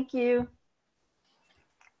 everybody. Thank you.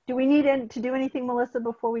 Do we need to do anything, Melissa,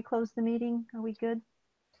 before we close the meeting? Are we good?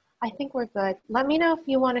 I think we're good. Let me know if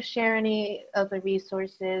you want to share any of the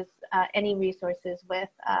resources,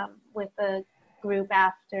 with the group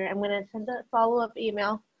after. I'm going to send a follow-up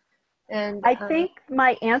email. And I think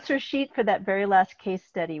my answer sheet for that very last case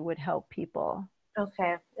study would help people.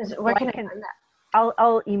 Okay. Where can I find that?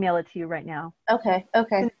 I'll email it to you right now. Okay.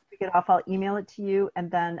 Okay. As soon as we get off, I'll email it to you,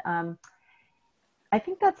 and then I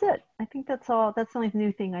think that's it. I think that's all. That's the only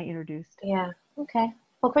new thing I introduced. Yeah. Okay.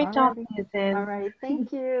 Well, great job, Susan. All right.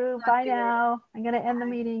 Thank you. Bye now. I'm going to end the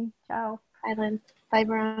meeting. Ciao. Bye, Lynn. Bye,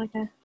 Veronica.